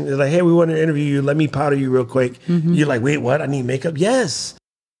station, it's like, hey, we want to interview you. Let me powder you real quick. You're like, wait, what? I need makeup? Yes.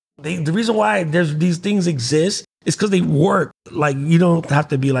 The reason why these things exist is because they work. Like, you don't have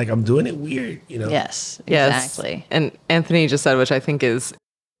to be like, I'm doing it weird, you know? Yes. Yes. Exactly. And Anthony just said, which I think is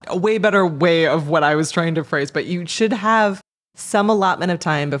a way better way of what I was trying to phrase, but you should have some allotment of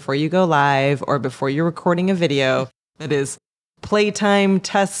time before you go live or before you're recording a video that is playtime,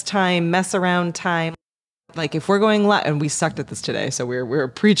 test time, mess around time. Like if we're going live, and we sucked at this today, so we're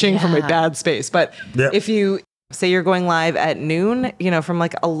preaching from a Yeah. bad space. But Yep. if you say you're going live at noon, from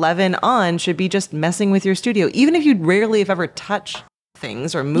like 11 on should be just messing with your studio. Even if you rarely, if ever, touch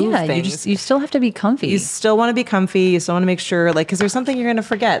things or move Yeah, things. you still have to be comfy. You still want to be comfy. You still want to make sure, like, because there's something you're going to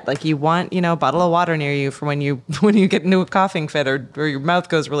forget. Like, you want, a bottle of water near you for when you get into a coughing fit or your mouth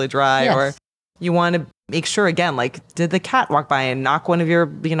goes really dry, Yes. or you want to make sure again, like, did the cat walk by and knock one of your,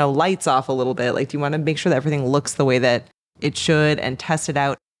 lights off a little bit? Like, do you want to make sure that everything looks the way that it should and test it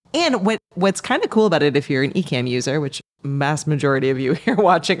out? And what's kind of cool about it, if you're an Ecamm user, which mass majority of you here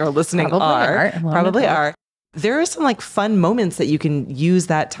watching or listening Probably are. there are some like fun moments that you can use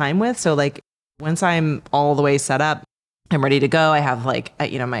that time with. So like once I'm all the way set up, I'm ready to go. I have like,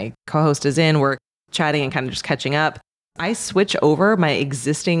 my co-host is in, we're chatting and kind of just catching up. I switch over my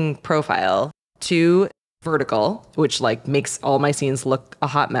existing profile to vertical, which like makes all my scenes look a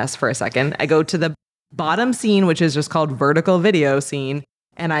hot mess for a second. I go to the bottom scene, which is just called vertical video scene.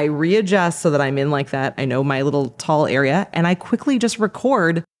 And I readjust so that I'm in like that. I know my little tall area, and I quickly just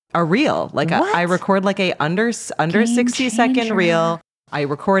record a reel. Like What? I record like a under 60-second changer. reel. I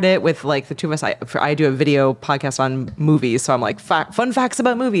record it with like the two of us. I do a video podcast on movies, so I'm like fun facts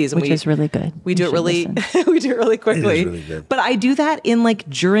about movies, and which is really good. we do You it should really listen. we do it really quickly. really good. But I do that in like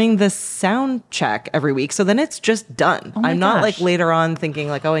during the sound check every week, so then it's just done. Oh my I'm not like gosh. later on thinking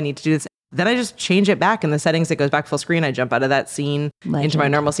like, oh, I need to do this. Then I just change it back in the settings. It goes back full screen. I jump out of that scene into my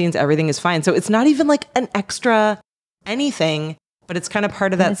Legend. normal scenes. Everything is fine. So it's not even like an extra anything, but it's kind of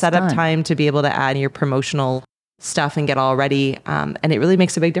part of that it's setup done. time to be able to add your promotional stuff and get all ready. And it really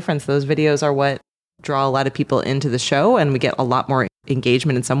makes a big difference. Those videos are what draw a lot of people into the show, and we get a lot more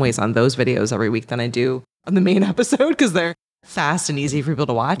engagement in some ways on those videos every week than I do on the main episode, because they're fast and easy for people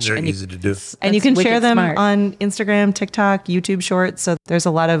to watch. They're and easy to do. and you That's can share wicked them smart. on Instagram, TikTok, YouTube Shorts. So there's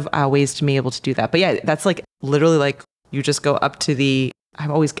a lot of ways to be able to do that. But yeah, that's like literally like you just go up to the,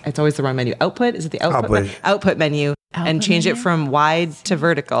 it's always the wrong menu. Output? Is it the output? Output. Output menu, and Output change it menu? from wide to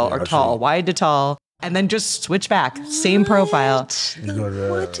vertical or I'll tall, show you. wide to tall. and then just switch back. Same profile. You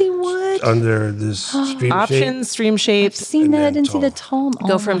go to What? under this stream Options, shape. stream I've shapes. seen And that then into tall. the tall.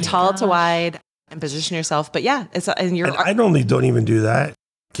 Go Oh from my tall to gosh. wide and position yourself. But yeah, and you're And I normally don't even do that.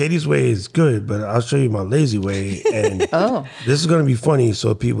 Katie's way is good, but I'll show you my lazy way. And Oh, this is going to be funny,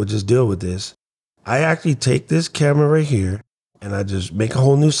 so people just deal with this. I actually take this camera right here and I just make a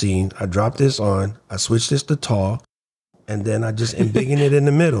whole new scene. I drop this on, I switch this to tall, and then I just embiggen it in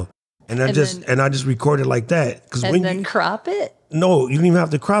the middle. And I just record it like that. Because and when then you crop it. no, you don't even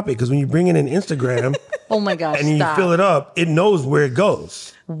have to crop it because when you bring it in Instagram Oh my gosh! and you stop. fill it up, it knows where it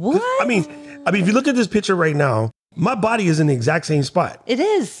goes. What? I mean, if you look at this picture right now, my body is in the exact same spot. It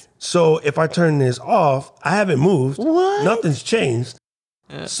is. So if I turn this off, I haven't moved. What? Nothing's changed.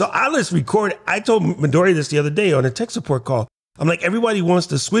 So I just record. I told Midori this the other day on a tech support call. I'm like, everybody wants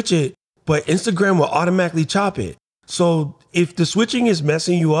to switch it, but Instagram will automatically chop it. So if the switching is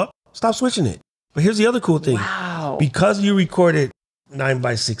messing you up, stop switching it. But here's the other cool thing. Wow. Because you recorded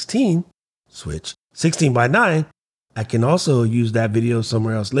 9:16, switch 16:9, I can also use that video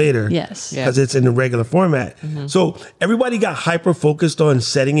somewhere else later. Yes. Yeah. Because it's in the regular format. So everybody got hyper focused on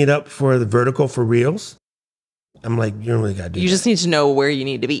setting it up for the vertical for reels. I'm like, you don't really got to do you that. just need to know where you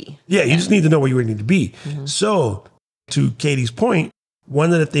need to be. Yeah, you just need to know where you need to be. So, to Katie's point,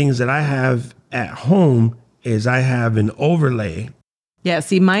 one of the things that I have at home is I have an overlay. Yeah,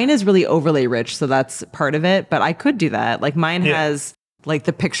 see, mine is really overlay rich, so that's part of it. But I could do that. Like mine Yeah. has like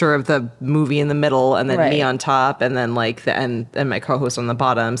the picture of the movie in the middle, and then me Right. on top, and then like the and my co-host on the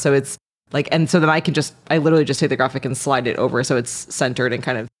bottom. So it's like, and so then I literally just take the graphic and slide it over so it's centered and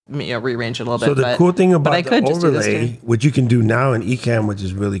kind of rearrange it a little bit. So the but, cool thing but about I the could just do this overlay, too. which you can do now in Ecamm, which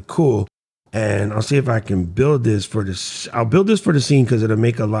is really cool, and I'll see if I can build this for this. I'll build this for the scene because it'll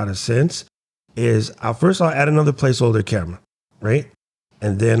make a lot of sense. Is I'll add another placeholder camera, right?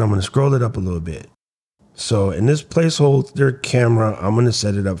 And then I'm going to scroll it up a little bit. So in this placeholder camera, I'm going to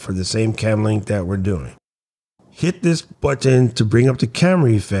set it up for the same cam link that we're doing. Hit this button to bring up the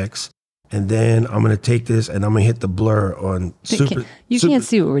camera effects. And then I'm going to take this and I'm going to hit the blur on super. You super- can't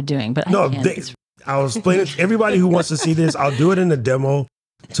see what we're doing, but No, I can. I'll explain it to everybody who wants to see this. I'll do it in the demo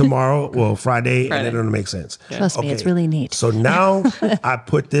tomorrow, well, Friday, and then it'll make sense. Trust me, it's Okay. really neat. So now I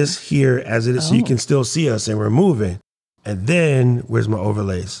put this here as it is so you can still see us and we're moving. And then where's my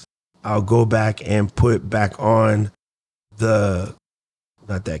overlays? I'll go back and put back on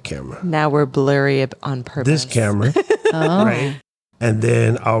not that camera, Now we're blurry on purpose. this camera, Oh, right? And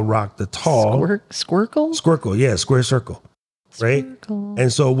then I'll rock the tall Squirkle? squircle. Yeah, square circle. Right? Squirkle.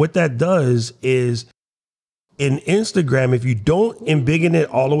 And so what that does is in Instagram, if you don't embiggen it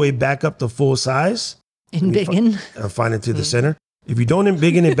all the way back up to full size, In biggin. I'll find it to the center. If you don't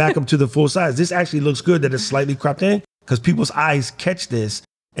embiggen it back up to the full size, this actually looks good that it's slightly cropped in because people's eyes catch this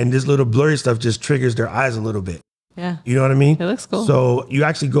and this little blurry stuff just triggers their eyes a little bit. Yeah, You know what I mean? it looks cool. So you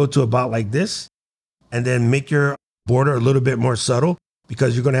actually go to about like this and then make your border a little bit more subtle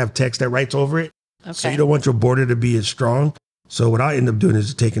because you're going to have text that writes over it. So you don't want your border to be as strong. So what I end up doing is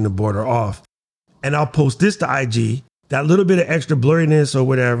just taking the border off. And I'll post this to IG. That little bit of extra blurriness or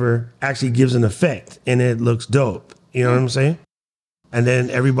whatever actually gives an effect and it looks dope. You know what I'm saying? And then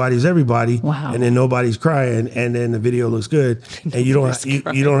everybody's everybody. Wow. And then nobody's crying and then the video looks good. And you don't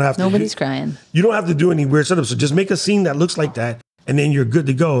have to Nobody's crying. you don't have to do any weird setup. So just make a scene that looks like that and then you're good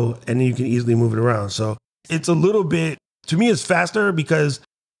to go and then you can easily move it around. So it's a little bit, to me, it's faster because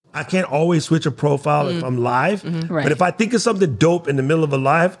I can't always switch a profile if I'm live. Right. But if I think of something dope in the middle of a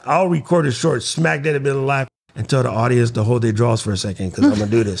live, I'll record it short, smack that in the middle of live and tell the audience to hold their draws for a second because I'm going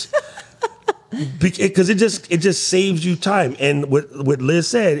to do this. Because it just saves you time. And what Liz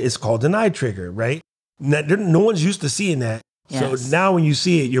said, it's called an eye trigger, right? No one's used to seeing that. Yes. So now when you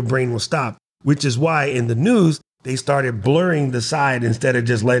see it, your brain will stop, which is why in the news, they started blurring the side instead of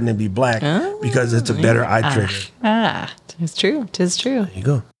just letting it be black because it's a better eye trigger. Ah. It's true. Tis true. There you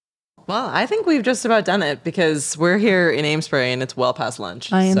go. Well, I think we've just about done it because we're here in Amesbury and it's well past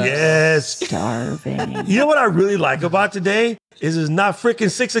lunch. I am So- Yes. starving. You know what I really like about today is it's not freaking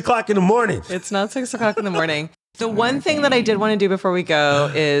 6 o'clock in the morning. It's not 6 o'clock in the morning. The one thing that I did want to do before we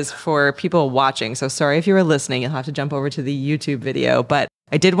go is for people watching. So sorry if you were listening, you'll have to jump over to the YouTube video. But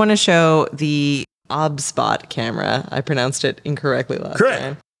I did want to show the OBSBot camera. I pronounced it incorrectly last Correct.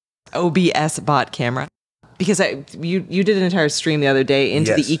 time. OBS bot camera. Because you did an entire stream the other day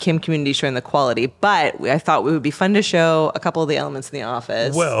into Yes. the Ecamm community showing the quality. But I thought it would be fun to show a couple of the elements in the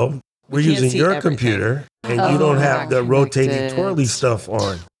office. Well, we're can't using see your everything. computer and you Oh, don't have the not rotating connected. twirly stuff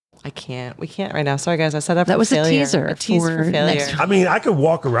on. I can't. We can't right now. Sorry, guys. I set up That for was a failure. teaser A tease for for failure. next I mean, I could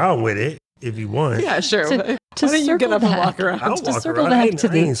walk around with it if you want. Yeah, sure. To Why don't you get circle up and back. walk around? I'll To walk circle around. I back ain't-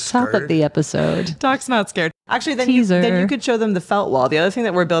 to I ain't the top scared. of the episode. Doc's not scared. Actually, then you Teaser. could show them the felt wall. The other thing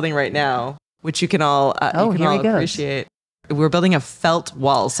that we're building right now, which you can all Oh, here he goes. appreciate. We're building a felt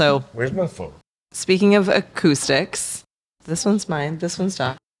wall. So Where's my phone? speaking of acoustics, this one's mine. This one's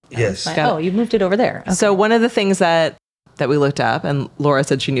Doc. Yes. Got it. Oh, you moved it over there. Okay. So one of the things that we looked up, and Laura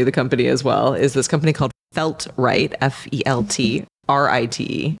said she knew the company as well, is this company called Feltrite,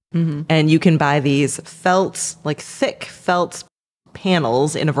 Feltrite. And you can buy these felt, like thick felt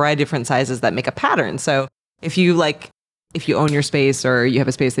panels in a variety of different sizes that make a pattern. So if you own your space or you have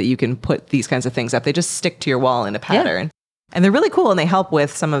a space that you can put these kinds of things up, they just stick to your wall in a pattern. And they're really cool and they help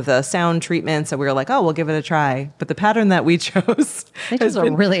with some of the sound treatments. So we were like, oh, we'll give it a try. But the pattern that we chose This is a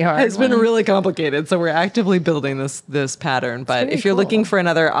really hard has been one. really complicated. So we're actively building this pattern. But very if you're cool. looking for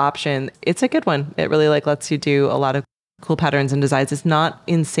another option, it's a good one. It really lets you do a lot of cool patterns and designs. It's not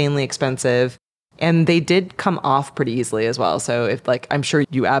insanely expensive. And they did come off pretty easily as well. So if I'm sure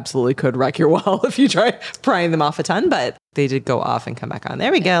you absolutely could wreck your wall if you try prying them off a ton, but they did go off and come back on.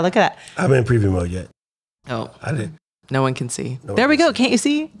 There we go. Look at that. I'm in preview mode yet. Oh, I didn't. no one can see. No one There we can go. Can't you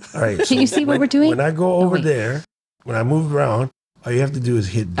see? All right. Can you see what we're doing? When I go over wait. there, when I move around, all you have to do is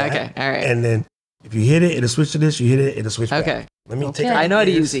hit that. Okay, all right. And then if you hit it, it'll switch to this. You hit it, it'll switch back. Okay. Let me Okay. take. I know how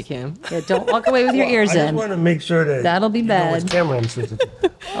to ears. use Ecamm. Yeah, don't walk away with your ears I just in. want to make sure that That'll be you know which bad. camera I'm switching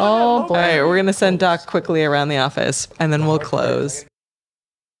to. Oh boy. All right, we're going to send Doc quickly around the office and then we'll close.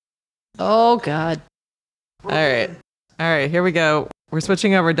 Oh God. All right. All right, here we go. We're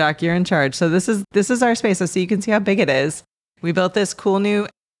switching over, Doc. You're in charge. So this is our space. So you can see how big it is. We built this cool new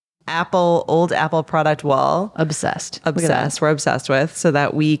old Apple product wall. Obsessed. Look at that. Obsessed. We're obsessed with so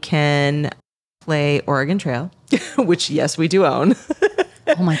that we can play Oregon Trail, which yes, we do own.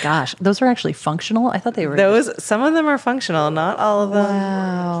 Oh my gosh. Those are actually functional. I thought they were. Some of them are functional, not all of them.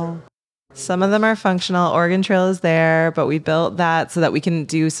 Wow. Some of them are functional. Oregon Trail is there, but we built that so that we can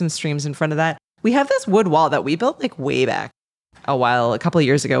do some streams in front of that. We have this wood wall that we built way back a couple of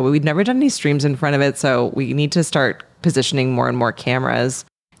years ago. We'd never done any streams in front of it, so we need to start positioning more and more cameras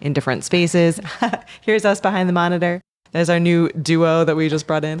in different spaces. Here's us behind the monitor. There's our new duo that we just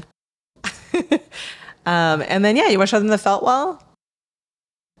brought in. And then you want to show them the felt wall,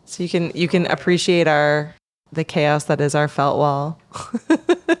 so you can appreciate the chaos that is our felt wall.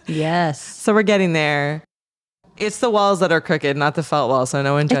 Yes. So we're getting there. It's the walls that are crooked, not the felt wall. So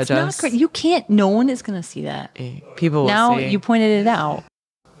no one judge It's not us. great. You can't. No one is going to see that. People will Now see. you pointed it out.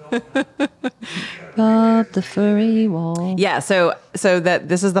 Up the furry wall. Yeah, so that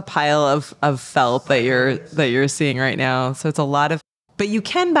this is the pile of felt that you're seeing right now. So it's a lot of, but you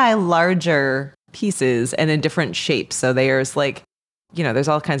can buy larger pieces and in different shapes. So there's there's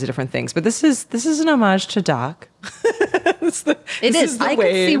all kinds of different things. But this is an homage to Doc. It is. I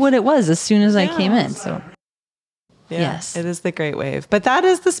could see what it was as soon as I came in. So yes. It is the Great Wave. But that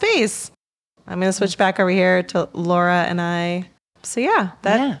is the space. I'm going to switch back over here to Laura and I. So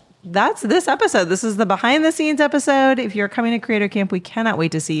that's this episode. This is the behind the scenes episode. If you're coming to Creator Camp, we cannot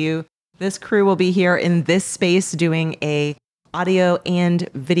wait to see you. This crew will be here in this space doing a audio and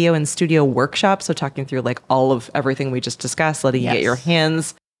video and studio workshop. So talking through all of everything we just discussed, letting you get your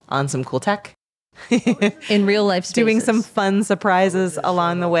hands on some cool tech. in real life spaces. Doing some fun surprises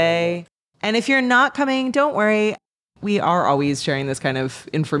along the way. And if you're not coming, don't worry. We are always sharing this kind of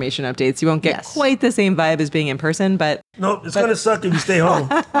information updates. You won't get quite the same vibe as being in person, but Nope, it's gonna suck if you stay home.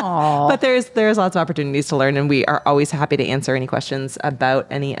 but there's lots of opportunities to learn, and we are always happy to answer any questions about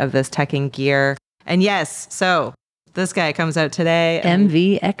any of this tech and gear. And yes, so this guy comes out today.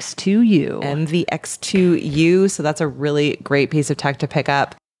 MVX2U. MVX2U. So that's a really great piece of tech to pick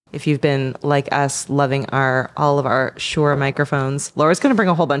up if you've been like us, loving all of our Shure microphones. Laura's going to bring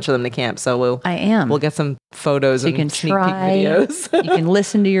a whole bunch of them to camp, so we'll get some photos So you and can sneak try. peek videos. You can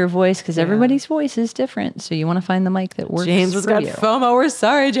listen to your voice because everybody's voice is different. So you want to find the mic that works. James has for got you. FOMO. We're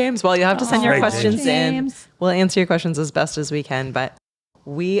sorry, James. Well, you have to send your Right, questions in. James. We'll answer your questions as best as we can, but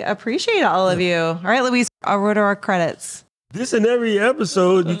we appreciate all of you. All right, Louise, over to our credits. This and every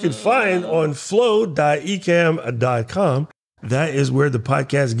episode you can find on flow.ecamm.com. That is where the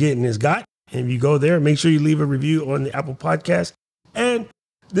podcast getting is got. And if you go there, make sure you leave a review on the Apple Podcast. And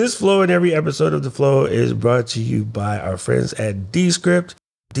this Flow and every episode of The Flow is brought to you by our friends at Descript.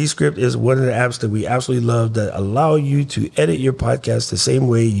 Descript is one of the apps that we absolutely love that allow you to edit your podcast the same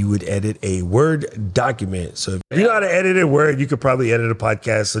way you would edit a Word document. So if you know how to edit in Word, you could probably edit a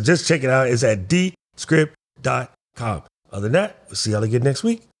podcast. So just check it out. It's at descript.com. Other than that, we'll see y'all again next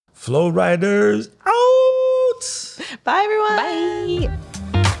week. Flow Riders out! Bye, everyone.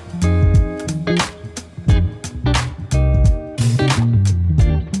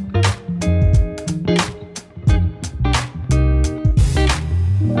 Bye.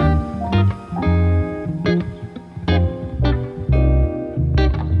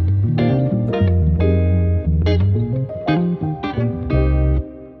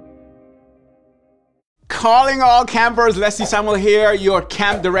 Calling all campers, Leslie Samuel here, your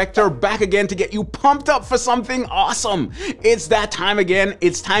camp director, back again to get you pumped up for something awesome. It's that time again.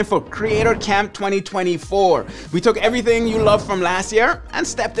 It's time for Creator Camp 2024. We took everything you loved from last year and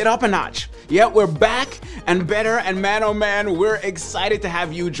stepped it up a notch. Yeah, we're back and better, and man oh man, we're excited to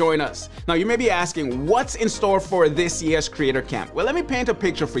have you join us. Now you may be asking, what's in store for this year's Creator Camp? Well, let me paint a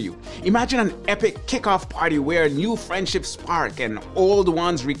picture for you. Imagine an epic kickoff party where new friendships spark and old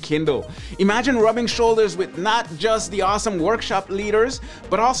ones rekindle. Imagine rubbing shoulders with not just the awesome workshop leaders,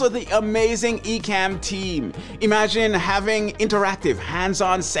 but also the amazing Ecamm team. Imagine having interactive,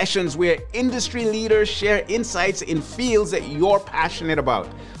 hands-on sessions where industry leaders share insights in fields that you're passionate about.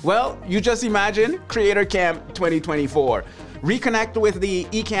 Well, you just imagine Creator Camp 2024. Reconnect with the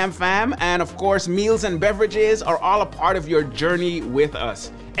Ecamm fam, and of course, meals and beverages are all a part of your journey with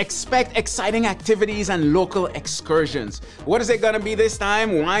us. Expect exciting activities and local excursions. What is it gonna be this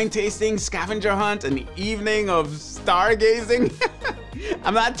time? Wine tasting, scavenger hunt, an evening of stargazing?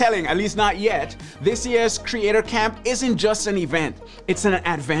 I'm not telling, at least not yet. This year's Creator Camp isn't just an event, it's an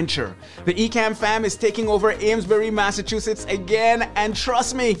adventure. The Ecamm fam is taking over Amesbury, Massachusetts again, and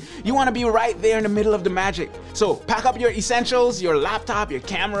trust me, you wanna be right there in the middle of the magic. So pack up your essentials, your laptop, your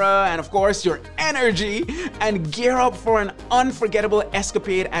camera, and of course your energy, and gear up for an unforgettable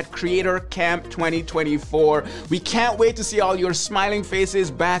escapade at Creator Camp 2024. We can't wait to see all your smiling faces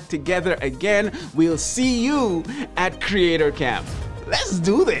back together again. We'll see you at Creator Camp. Let's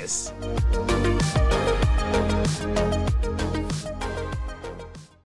do this.